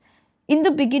evolves. In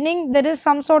the beginning, there is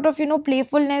some sort of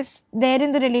playfulness there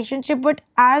in the relationship, but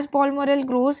as Paul Morel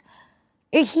grows,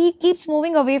 he keeps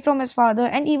moving away from his father.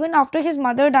 And even after his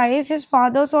mother dies, his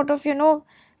father sort of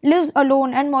lives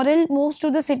alone, and Morel moves to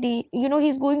the city.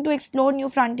 He's going to explore new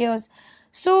frontiers.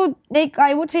 So like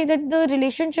I would say that the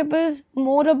relationship is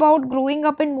more about growing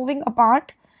up and moving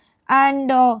apart.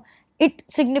 And it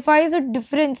signifies a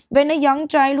difference when a young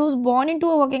child who's born into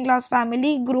a working class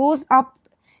family grows up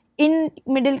in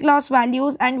middle class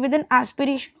values and with an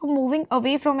aspiration of moving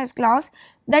away from his class.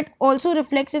 That also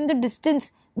reflects in the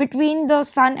distance between the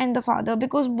son and the father,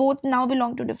 because both now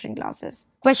belong to different classes.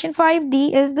 Question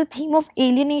 5d is the theme of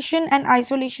alienation and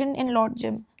isolation in Lord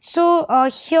Jim. So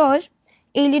here,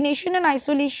 alienation and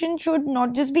isolation should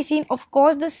not just be seen. Of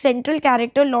course, the central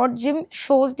character Lord Jim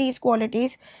shows these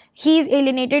qualities. He is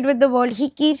alienated with the world. He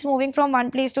keeps moving from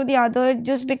one place to the other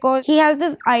just because he has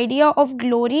this idea of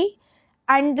glory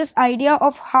and this idea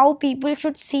of how people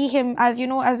should see him as,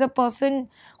 as a person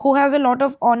who has a lot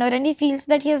of honor, and he feels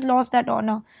that he has lost that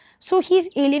honor. So he's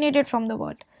alienated from the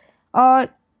world. uh,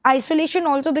 Isolation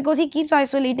also, because he keeps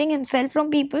isolating himself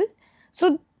from people.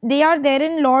 So they are there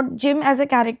in Lord Jim as a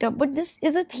character, but this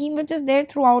is a theme which is there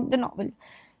throughout the novel.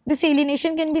 This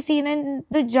alienation can be seen in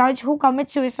the judge who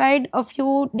commits suicide a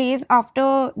few days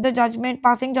after the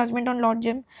passing judgment on Lord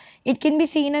Jim. It can be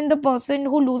seen in the person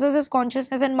who loses his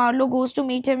consciousness and Marlowe goes to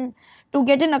meet him to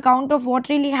get an account of what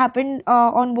really happened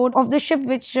on board of the ship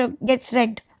which gets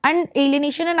wrecked. And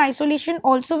alienation and isolation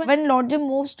also when Lord Jim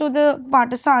moves to the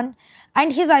partisan,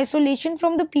 and his isolation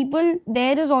from the people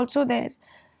there is also there.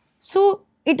 So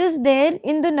it is there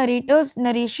in the narrator's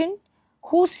narration,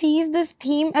 who sees this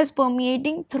theme as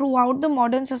permeating throughout the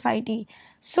modern society.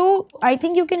 So I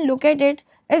think you can look at it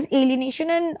as alienation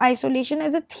and isolation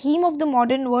as a theme of the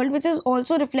modern world, which is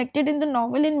also reflected in the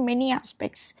novel in many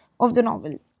aspects of the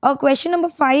novel. Question number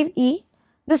 5E: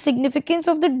 the significance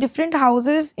of the different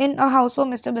houses in A House for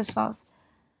Mr. Biswas.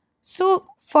 So,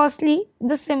 firstly,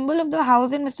 the symbol of the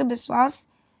house in Mr. Biswas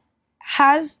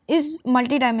is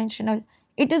multidimensional.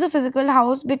 It is a physical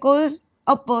house because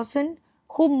a person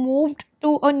who moved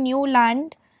to a new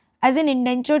land as an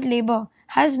indentured labor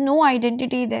has no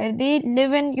identity there. They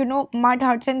live in, mud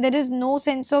huts, and there is no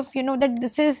sense of, that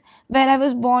this is where I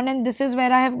was born and this is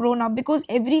where I have grown up, because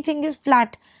everything is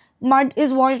flat. Mud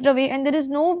is washed away and there is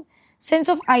no sense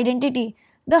of identity.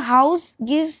 The house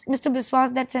gives Mr.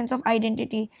 Biswas that sense of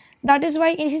identity. That is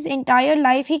why in his entire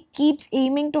life he keeps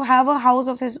aiming to have a house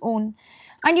of his own.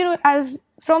 And as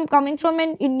from coming from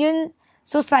an Indian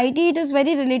society, it is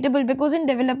very relatable, because in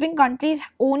developing countries,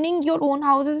 owning your own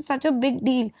house is such a big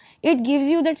deal. It gives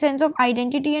you that sense of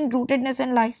identity and rootedness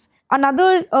in life.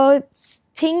 Another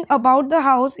thing about the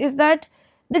house is that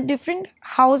the different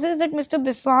houses that Mr.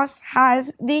 Biswas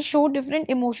has, they show different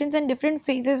emotions and different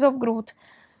phases of growth.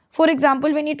 For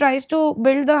example, when he tries to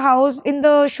build the house in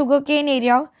the sugarcane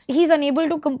area, he's unable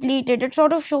to complete it. It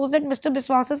sort of shows that Mr.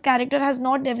 Biswas's character has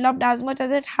not developed as much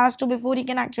as it has to before he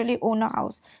can actually own a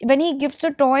house. When he gifts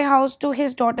a toy house to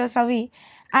his daughter Savi,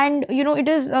 and it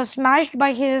is smashed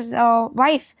by his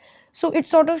wife, so it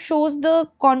sort of shows the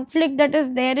conflict that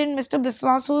is there in Mr.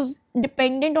 Biswas, who's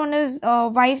dependent on his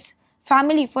wife's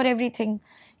family for everything.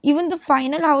 Even the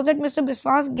final house that Mr.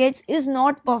 Biswas gets is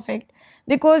not perfect,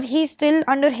 because he's still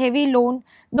under heavy loan.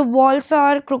 The walls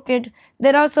are crooked.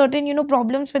 There are certain,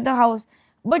 problems with the house.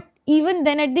 But even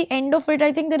then, at the end of it,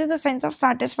 I think there is a sense of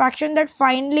satisfaction that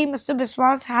finally Mr.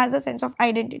 Biswas has a sense of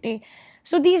identity.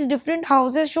 So these different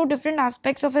houses show different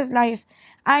aspects of his life.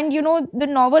 And, the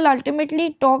novel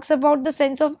ultimately talks about the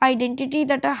sense of identity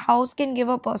that a house can give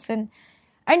a person.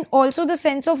 And also the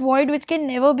sense of void which can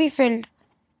never be filled,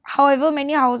 however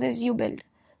many houses you build.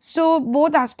 So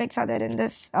both aspects are there in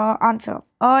this answer.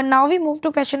 Now we move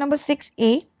to question number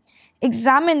 6A.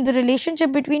 Examine the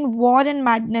relationship between war and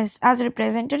madness as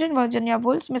represented in Virginia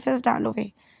Woolf's Mrs.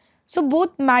 Dalloway. So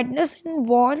both madness and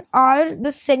war are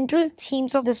the central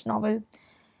themes of this novel.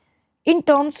 In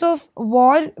terms of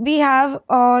war, we have,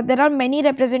 there are many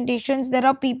representations. There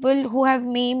are people who have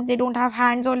maimed, they don't have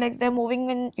hands or legs, they're moving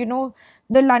in,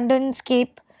 the London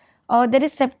scape. There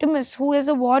is Septimus, who is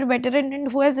a war veteran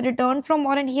and who has returned from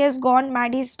war, and he has gone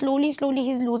mad. He's slowly,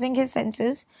 he's losing his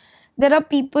senses. There are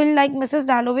people like Mrs.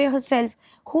 Dalloway herself,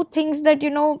 who thinks that,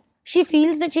 she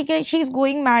feels that she's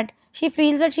going mad. She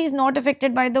feels that she's not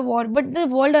affected by the war, but the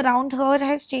world around her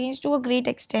has changed to a great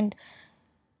extent.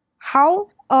 How?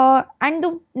 And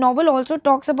the novel also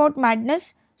talks about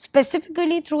madness,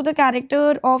 specifically through the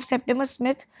character of Septimus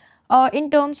Smith,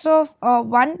 in terms of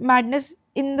one, madness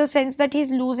in the sense that he's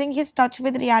losing his touch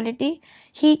with reality.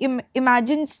 He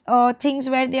imagines things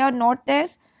where they are not there.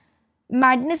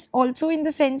 Madness also in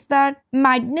the sense that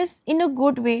madness in a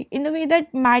good way, in a way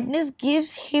that madness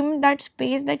gives him that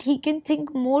space that he can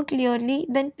think more clearly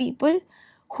than people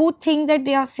who think that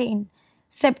they are sane.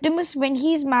 Septimus, when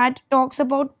he is mad, talks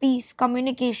about peace,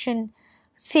 communication,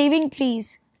 saving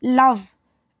trees, love.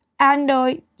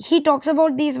 And he talks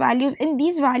about these values, and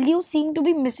these values seem to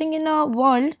be missing in a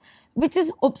world which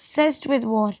is obsessed with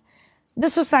war. The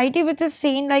society which is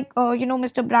sane, like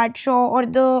Mr. Bradshaw or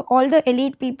all the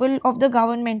elite people of the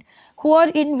government, who are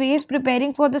in ways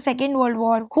preparing for the Second World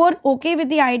War, who are okay with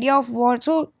the idea of war.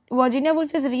 So Virginia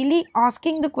Woolf is really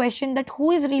asking the question that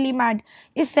who is really mad?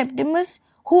 Is Septimus,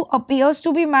 who appears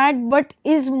to be mad but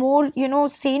is more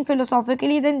sane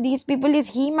philosophically than these people, is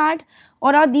he mad?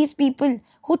 Or are these people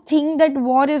who think that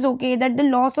war is okay, that the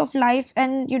loss of life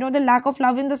and the lack of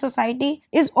love in the society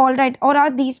is all right, or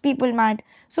are these people mad?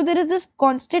 So there is this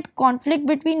constant conflict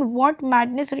between what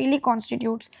madness really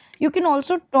constitutes. You can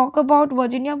also talk about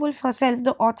Virginia Woolf herself,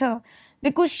 the author,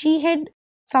 because she had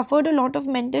suffered a lot of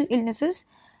mental illnesses,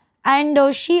 and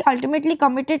she ultimately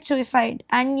committed suicide.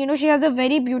 And she has a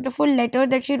very beautiful letter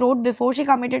that she wrote before she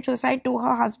committed suicide to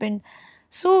her husband.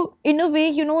 So in a way,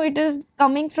 it is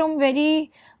coming from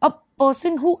very a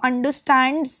person who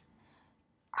understands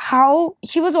how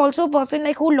she was also a person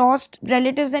like who lost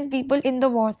relatives and people in the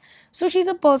war. So she's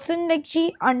a person like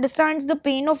she understands the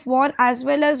pain of war as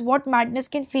well as what madness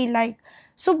can feel like.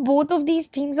 So both of these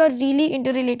things are really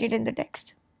interrelated in the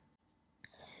text.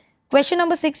 Question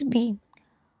number 6b.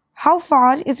 How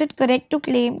far is it correct to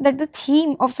claim that the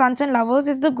theme of Sons and Lovers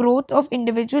is the growth of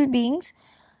individual beings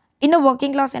in a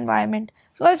working class environment?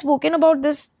 So I've spoken about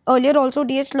this earlier also.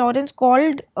 D.H. Lawrence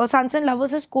called Sons and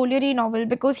Lovers a colliery novel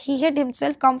because he had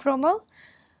himself come from a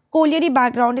colliery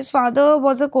background. His father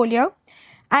was a collier,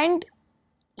 and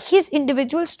his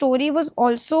individual story was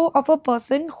also of a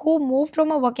person who moved from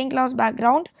a working class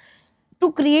background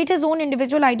to create his own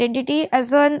individual identity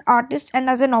as an artist and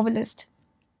as a novelist.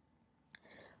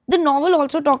 The novel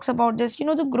also talks about this,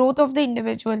 the growth of the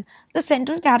individual. The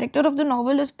central character of the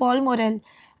novel is Paul Morel,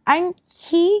 and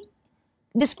he,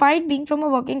 despite being from a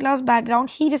working class background,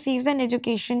 he receives an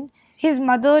education. His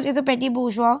mother is a petty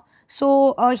bourgeois,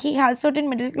 so he has certain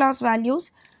middle class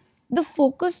values. The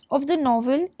focus of the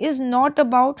novel is not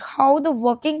about how the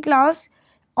working class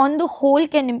on the whole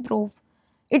can improve.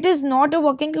 It is not a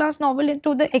working class novel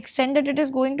to the extent that it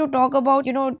is going to talk about,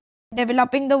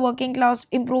 developing the working class,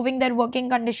 improving their working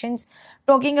conditions,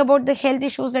 talking about the health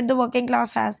issues that the working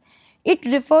class has. It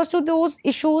refers to those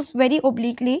issues very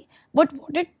obliquely, but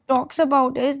what it talks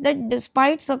about is that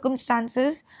despite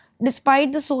circumstances,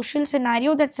 despite the social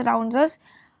scenario that surrounds us,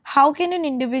 how can an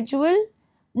individual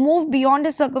move beyond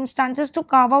his circumstances to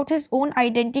carve out his own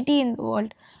identity in the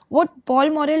world? What Paul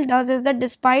Morel does is that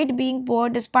despite being poor,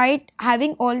 despite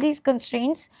having all these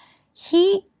constraints,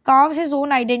 he carves his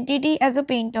own identity as a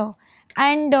painter,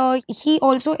 and he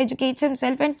also educates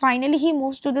himself, and finally he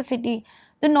moves to the city.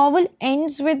 The novel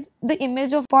ends with the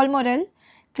image of Paul Morel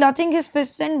clutching his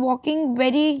fists and walking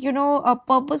very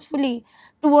purposefully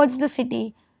towards the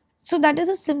city. So that is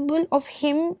a symbol of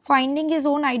him finding his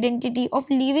own identity, of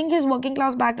leaving his working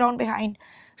class background behind.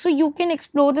 So you can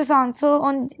explore this answer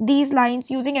on these lines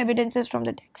using evidences from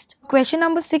the text. Question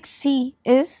number 6c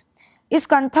is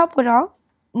Kanthapura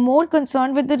more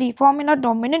concerned with the reform in our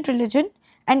dominant religion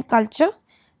and culture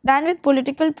than with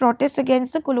political protest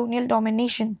against the colonial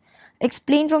domination?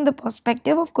 Explained from the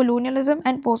perspective of colonialism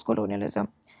and post-colonialism.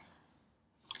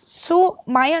 So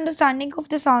my understanding of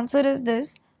this answer is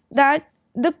this, that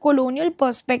the colonial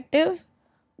perspective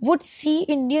would see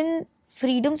Indian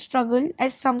freedom struggle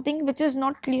as something which is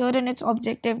not clear in its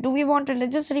objective. Do we want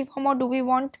religious reform or do we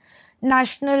want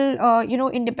national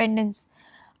independence?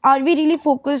 Are we really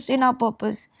focused in our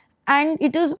purpose? And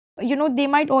it is, they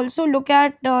might also look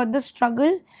at the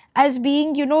struggle as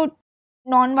being,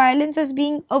 non-violence as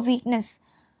being a weakness.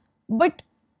 But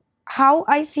how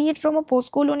I see it from a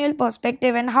post-colonial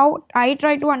perspective and how I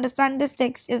try to understand this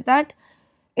text is that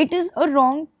it is a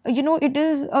wrong, it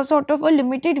is a sort of a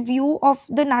limited view of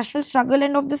the national struggle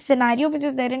and of the scenario which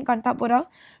is there in Kanthapura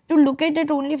to look at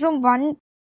it only from one,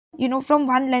 from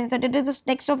one lens, that it is a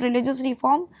text of religious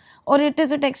reform or it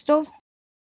is a text of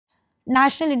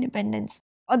national independence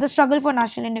or the struggle for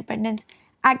national independence.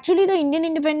 Actually, the Indian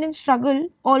independence struggle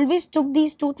always took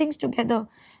these two things together.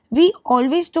 We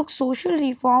always took social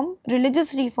reform,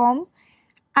 religious reform,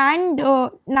 and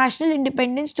national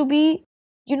independence to be,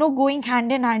 going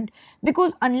hand in hand.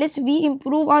 Because unless we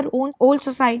improve our own old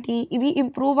society, we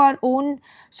improve our own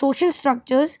social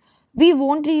structures, we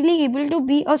won't really able to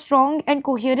be a strong and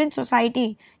coherent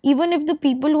society. Even if the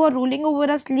people who are ruling over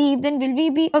us leave, then will we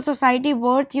be a society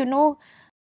worth,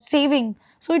 saving?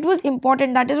 So it was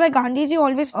important. That is why Gandhiji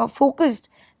always focused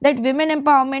that women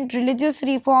empowerment, religious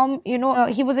reform,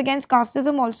 he was against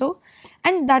casteism also.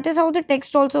 And that is how the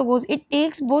text also goes. It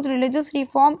takes both religious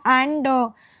reform and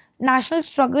national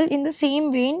struggle in the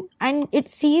same vein, and it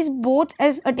sees both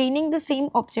as attaining the same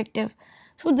objective.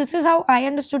 So this is how I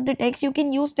understood the text. You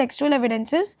can use textual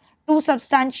evidences to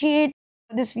substantiate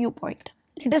this viewpoint.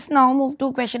 Let us now move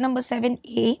to question number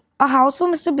 7a. A House for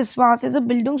Mr. Biswas is a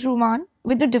Bildungsroman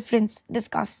with a difference.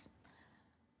 Discuss.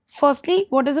 Firstly,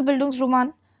 what is a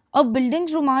Bildungsroman? A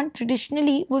Bildungsroman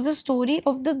traditionally was a story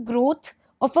of the growth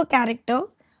of a character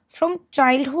from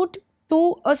childhood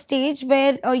to a stage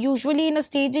where, usually in a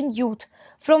stage in youth,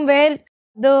 from where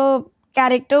the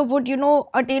character would,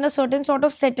 attain a certain sort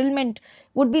of settlement,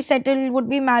 would be settled, would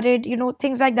be married,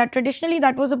 things like that. Traditionally,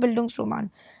 that was a Bildungsroman.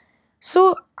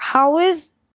 So, how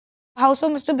is House for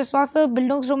Mr. Biswas a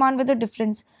Bildungsroman with a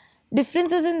difference?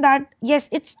 Difference is in that, yes,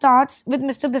 it starts with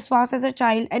Mr. Biswas as a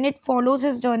child and it follows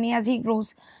his journey as he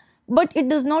grows. But it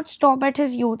does not stop at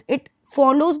his youth. It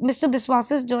follows Mr.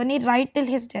 Biswas's journey right till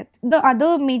his death. The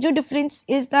other major difference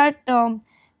is that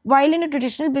while in a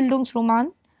traditional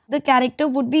Bildungsroman, the character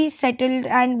would be settled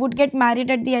and would get married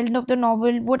at the end of the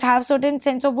novel, would have certain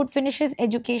sense of, would finish his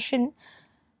education.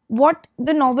 What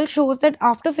the novel shows that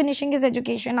after finishing his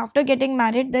education, after getting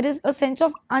married, there is a sense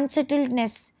of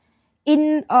unsettledness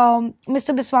in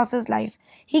Mr. Biswas's life.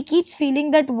 He keeps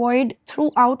feeling that void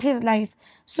throughout his life.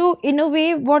 So, in a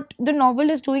way, what the novel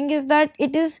is doing is that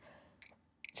it is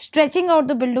stretching out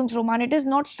the Bildungsroman. It is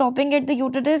not stopping at the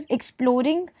youth. It is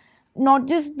exploring not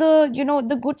just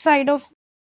the good side of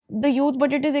the youth,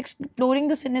 but it is exploring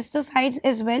the sinister sides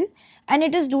as well. And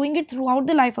it is doing it throughout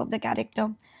the life of the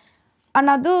character.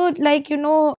 Another,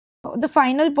 the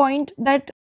final point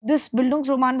that this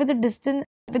Bildungsroman with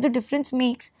a difference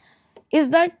makes is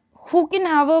that who can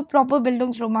have a proper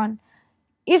Bildungsroman?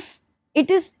 If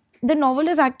it is, the novel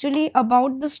is actually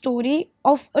about the story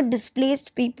of a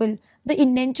displaced people, the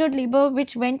indentured labor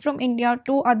which went from India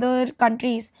to other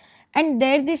countries, and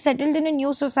there they settled in a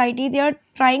new society. They are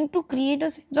trying to create a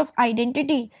sense of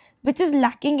identity which is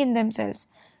lacking in themselves.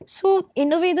 So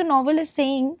in a way, the novel is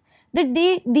saying that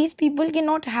these people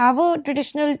cannot have a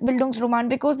traditional Bildungsroman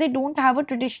because they don't have a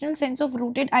traditional sense of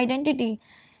rooted identity.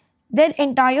 Their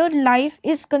entire life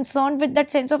is concerned with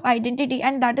that sense of identity,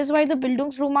 and that is why the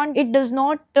Bildungsroman, it does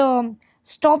not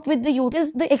stop with the youth. It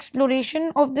is the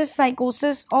exploration of this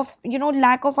psychosis of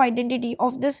lack of identity,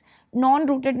 of this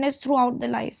non-rootedness throughout the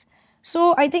life.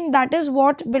 So I think that is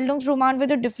what Bildungsroman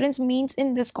with a difference means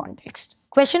in this context.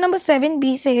 Question number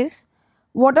 7b says,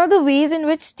 what are the ways in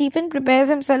which Stephen prepares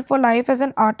himself for life as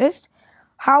an artist?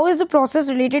 How is the process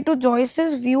related to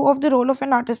Joyce's view of the role of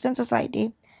an artist in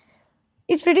society?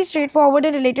 It's pretty straightforward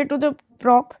and related to the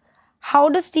prop. How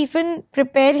does Stephen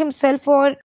prepare himself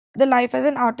for the life as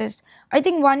an artist? I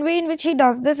think one way in which he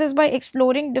does this is by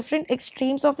exploring different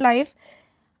extremes of life.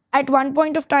 At one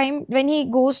point of time, when he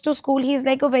goes to school, he's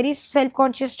like a very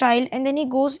self-conscious child, and then he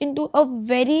goes into a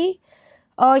very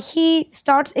he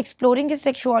starts exploring his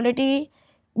sexuality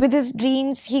with his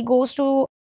dreams. He goes to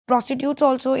prostitutes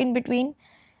also in between,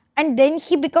 and then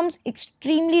he becomes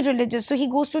extremely religious. So he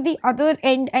goes to the other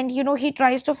end, and he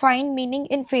tries to find meaning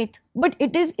in faith. But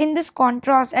it is in this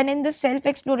contrast and in this self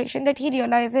exploration that he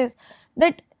realizes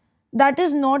that that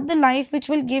is not the life which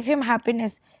will give him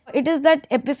happiness. It is that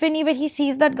epiphany where he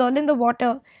sees that girl in the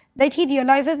water that he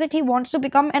realizes that he wants to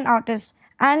become an artist.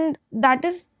 And that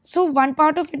is, so one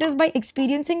part of it is by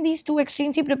experiencing these two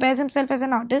extremes, he prepares himself as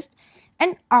an artist.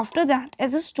 And after that,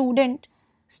 as a student,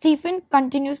 Stephen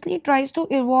continuously tries to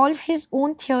evolve his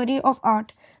own theory of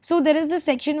art. So there is this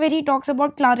section where he talks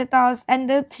about claritas, and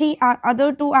the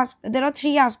there are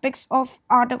three aspects of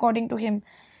art according to him.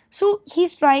 So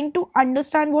he's trying to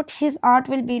understand what his art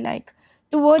will be like.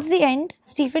 Towards the end,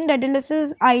 Stephen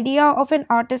Dedalus' idea of an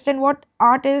artist and what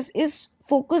art is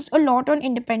focused a lot on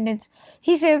independence.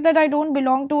 He says that I don't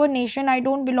belong to a nation, I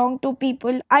don't belong to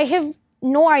people, I have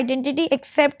no identity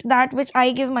except that which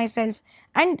I give myself.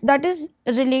 And that is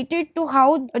related to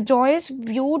how Joyce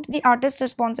viewed the artist's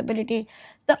responsibility.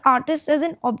 The artist as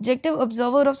an objective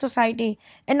observer of society,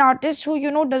 an artist who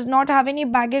does not have any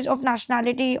baggage of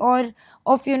nationality or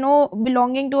of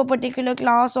belonging to a particular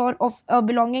class or of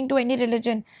belonging to any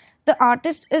religion. The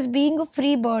artist is being a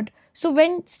free bird. So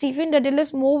when Stephen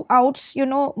Dedalus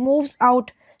moves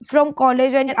out from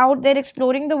college and out there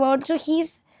exploring the world, so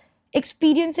he's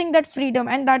experiencing that freedom,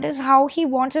 and that is how he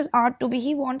wants his art to be.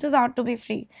 He wants his art to be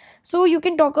free. So you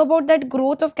can talk about that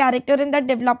growth of character and that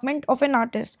development of an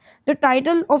artist. The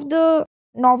title of the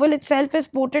novel itself is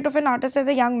Portrait of an Artist as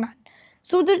a Young Man.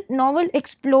 So the novel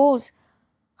explores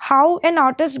how an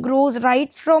artist grows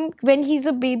right from when he's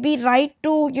a baby right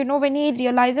to when he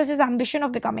realizes his ambition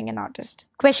of becoming an artist.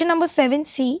 Question number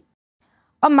 7c,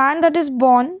 a man that is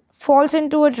born falls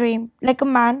into a dream like a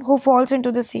man who falls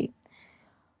into the sea.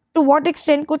 To what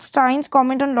extent could Stein's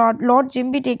comment on Lord Jim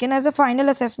be taken as a final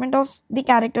assessment of the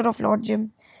character of Lord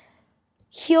Jim?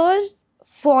 Here,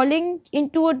 falling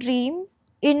into a dream,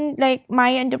 in my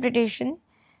interpretation,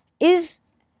 is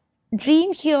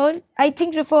dream here, I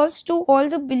think, refers to all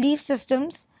the belief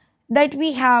systems that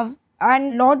we have.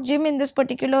 And Lord Jim, in this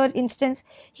particular instance,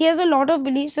 he has a lot of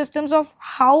belief systems of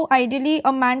how ideally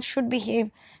a man should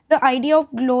behave. The idea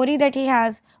of glory that he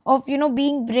has, of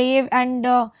being brave and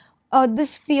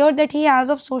this fear that he has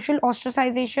of social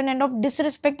ostracization and of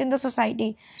disrespect in the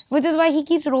society, which is why he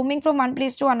keeps roaming from one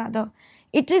place to another.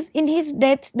 It is in his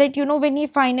death that, when he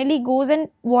finally goes and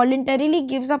voluntarily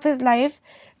gives up his life,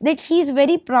 that he is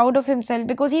very proud of himself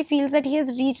because he feels that he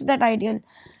has reached that ideal.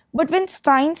 But when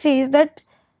Stein says that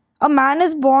a man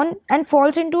is born and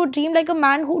falls into a dream like a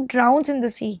man who drowns in the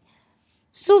sea,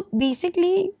 so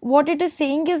basically, what it is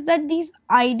saying is that these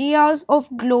ideas of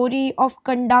glory, of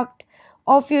conduct,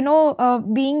 of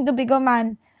being the bigger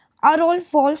man, are all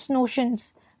false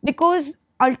notions. Because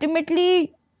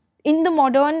ultimately, in the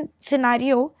modern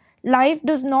scenario, life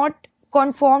does not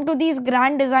conform to these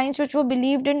grand designs which were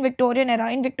believed in Victorian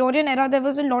era. In Victorian era, there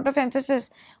was a lot of emphasis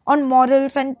on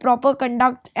morals and proper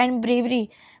conduct and bravery.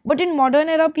 But in modern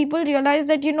era, people realize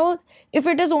that if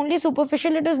it is only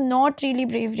superficial, it is not really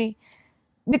bravery.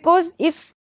 Because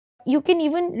if you can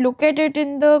even look at it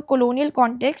in the colonial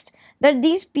context, that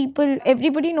these people,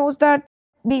 everybody knows that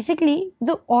basically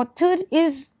the author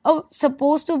is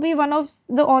supposed to be one of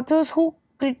the authors who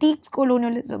critiques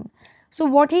colonialism. So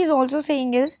what he is also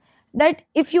saying is that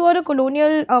if you are a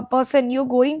colonial person, you're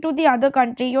going to the other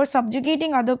country, you're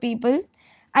subjugating other people,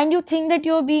 and you think that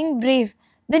you're being brave,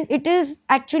 then it is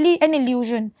actually an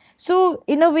illusion. So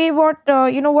in a way,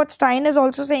 what Stein is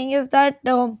also saying is that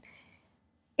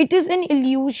it is an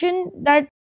illusion that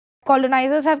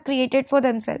colonizers have created for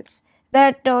themselves,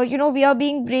 that we are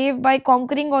being brave by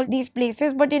conquering all these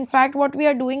places, but in fact what we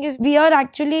are doing is we are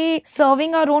actually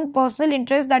serving our own personal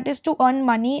interest, that is to earn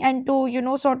money and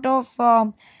to sort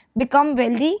of become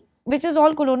wealthy, which is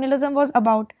all colonialism was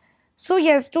about. So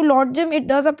yes, to Lord Jim it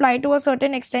does apply to a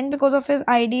certain extent because of his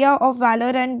idea of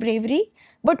valor and bravery,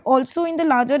 but also in the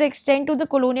larger extent to the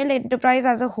colonial enterprise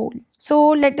as a whole. So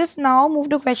let us now move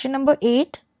to question number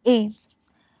 8a.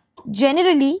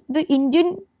 Generally, the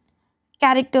Indian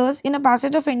characters in A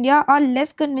Passage of India are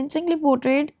less convincingly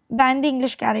portrayed than the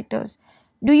English characters.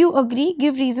 Do you agree?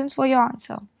 Give reasons for your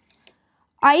answer.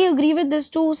 I agree with this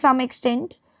to some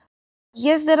extent.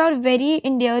 Yes, there are very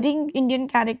endearing Indian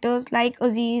characters like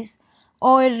Aziz,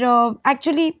 or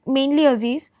actually mainly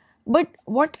Aziz. But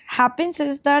what happens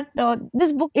is that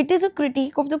this book, it is a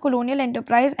critique of the colonial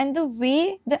enterprise and the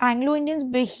way the Anglo-Indians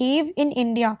behave in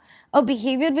India, a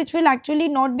behavior which will actually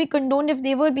not be condoned if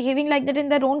they were behaving like that in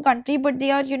their own country, but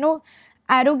they are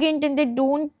arrogant, and they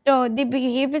don't they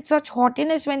behave with such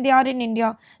haughtiness when they are in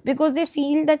India because they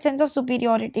feel that sense of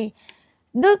superiority.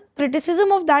 The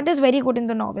criticism of that is very good in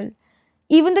the novel.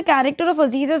 Even the character of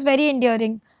Aziz is very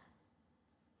endearing.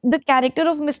 The character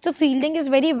of Mr. Fielding is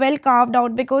very well carved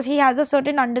out because he has a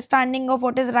certain understanding of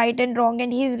what is right and wrong,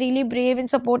 and he is really brave in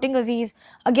supporting Aziz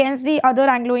against the other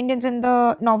Anglo-Indians in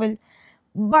the novel.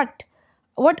 But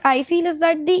what I feel is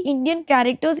that the Indian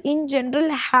characters in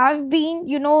general have been,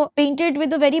 painted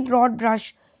with a very broad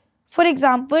brush. For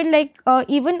example, like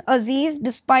even Aziz,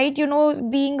 despite,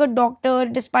 being a doctor,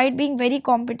 despite being very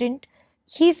competent,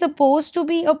 he's supposed to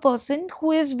be a person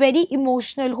who is very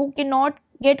emotional, who cannot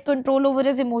get control over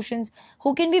his emotions,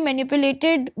 who can be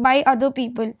manipulated by other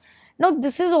people. Now,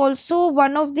 this is also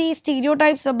one of the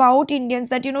stereotypes about Indians,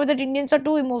 that that Indians are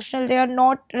too emotional, they are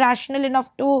not rational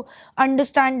enough to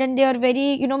understand, and they are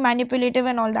very, manipulative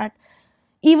and all that.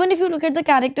 Even if you look at the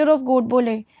character of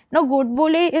Godbole, now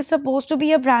Godbole is supposed to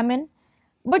be a Brahmin,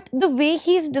 but the way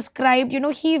he's described,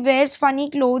 he wears funny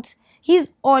clothes,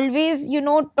 he's always,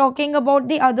 talking about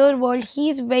the other world,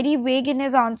 he's very vague in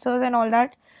his answers and all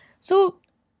that. So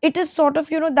it is sort of,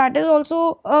 that is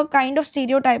also a kind of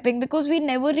stereotyping, because we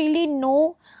never really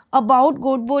know about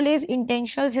Godbole's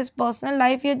intentions, his personal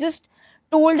life. You're just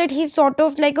told that he's sort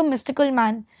of like a mystical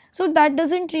man. So that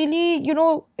doesn't really,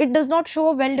 it does not show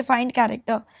a well-defined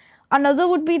character. Another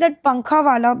would be that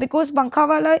Pankhawala, because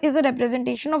Pankhawala is a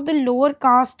representation of the lower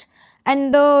caste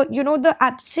and the, the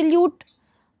absolute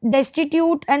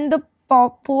destitute and the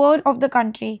poor of the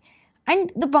country.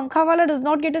 And the Pankhawala does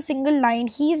not get a single line.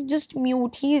 He is just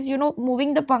mute. He is,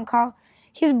 moving the pankha.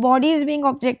 His body is being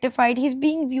objectified. He's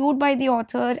being viewed by the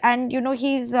author, and,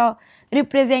 he's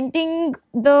representing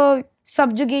the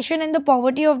subjugation and the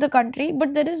poverty of the country,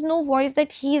 but there is no voice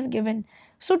that he is given.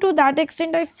 So to that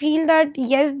extent, I feel that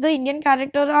yes, the Indian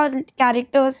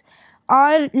characters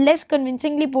are less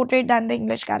convincingly portrayed than the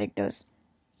English characters.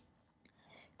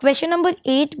 Question number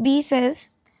 8b says,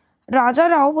 Raja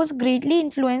Rao was greatly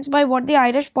influenced by what the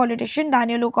Irish politician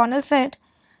Daniel O'Connell said: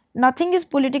 nothing is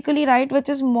politically right which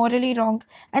is morally wrong,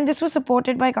 and this was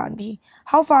supported by Gandhi.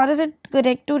 How far is it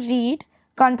correct to read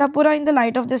Kanthapura in the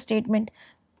light of this statement?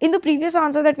 In the previous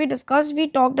answer that we discussed, we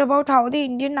talked about how the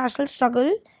Indian national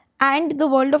struggle and the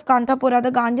world of Kanthapura,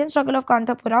 the Gandhian struggle of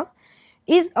Kanthapura,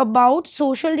 is about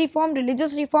social reform,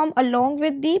 religious reform, along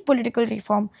with the political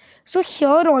reform. So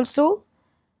here also,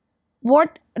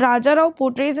 what Raja Rao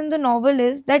portrays in the novel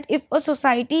is that if a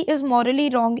society is morally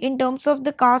wrong in terms of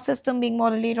the caste system being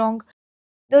morally wrong,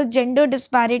 the gender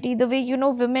disparity, the way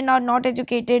women are not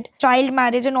educated, child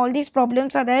marriage, and all these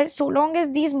problems are there, so long as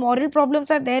these moral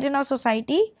problems are there in our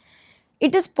society,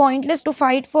 it is pointless to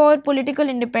fight for political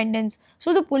independence.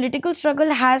 So the political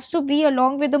struggle has to be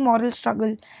along with the moral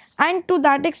struggle. And to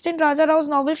that extent, Raja Rao's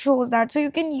novel shows that. So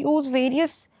you can use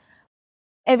various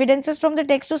evidences from the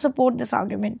text to support this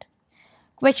argument.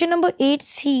 Question number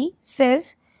 8C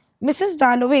says, Mrs.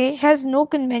 Dalloway has no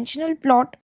conventional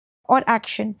plot or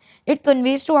action. It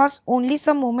conveys to us only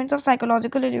some moments of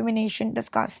psychological illumination.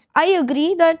 Discuss. I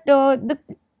agree that the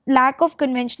lack of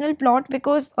conventional plot,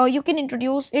 because you can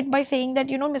introduce it by saying that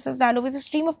Mrs. Dalloway is a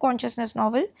stream of consciousness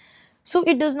novel, so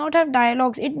it does not have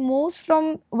dialogues. It moves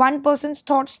from one person's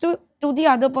thoughts to the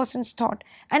other person's thought,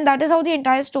 and that is how the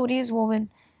entire story is woven.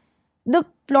 The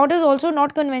plot is also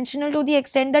not conventional to the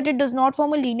extent that it does not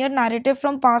form a linear narrative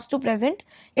from past to present.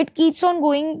 It keeps on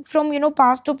going from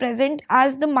past to present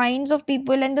as the minds of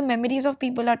people and the memories of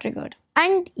people are triggered.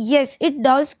 And yes, it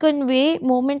does convey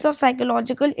moments of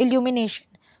psychological illumination,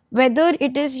 whether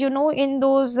it is in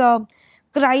those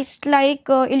Christ-like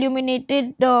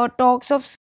illuminated talks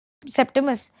of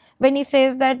Septimus, when he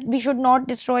says that we should not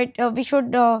destroy it, we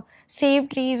should save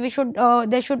trees, we should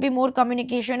there should be more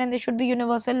communication and there should be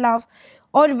universal love.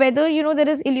 Or whether there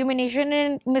is illumination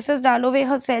in Mrs. Dalloway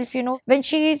herself, when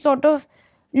she sort of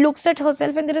looks at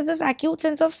herself and there is this acute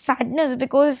sense of sadness,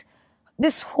 because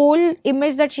this whole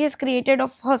image that she has created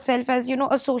of herself as a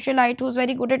socialite who's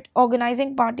very good at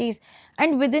organizing parties,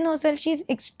 and within herself she's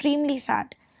extremely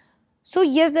sad. So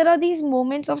yes, there are these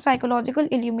moments of psychological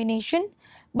illumination,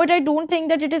 but I don't think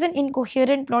that it is an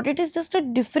incoherent plot. It is just a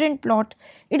different plot.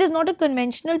 It is not a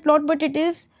conventional plot, but it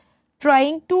is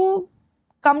trying to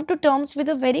come to terms with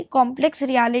a very complex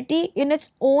reality in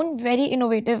its own very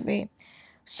innovative way.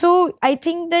 So I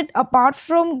think that apart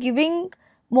from giving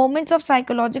moments of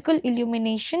psychological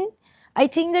illumination, I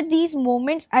think that these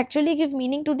moments actually give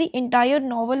meaning to the entire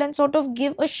novel and sort of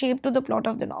give a shape to the plot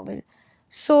of the novel.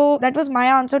 So that was my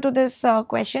answer to this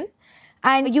question.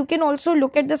 And you can also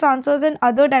look at these answers in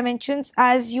other dimensions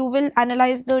as you will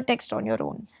analyze the text on your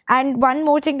own. And one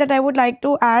more thing that I would like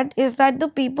to add is that the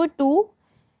paper 2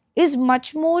 is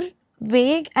much more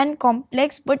vague and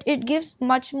complex, but it gives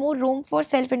much more room for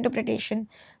self-interpretation.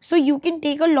 So you can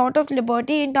take a lot of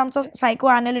liberty in terms of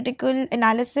psychoanalytical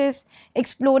analysis,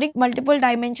 exploring multiple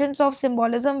dimensions of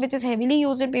symbolism, which is heavily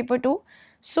used in paper 2.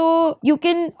 So you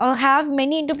can have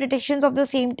many interpretations of the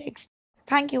same text.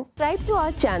 Thank you. Subscribe to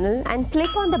our channel and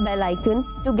click on the bell icon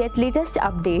to get latest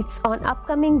updates on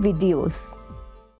upcoming videos.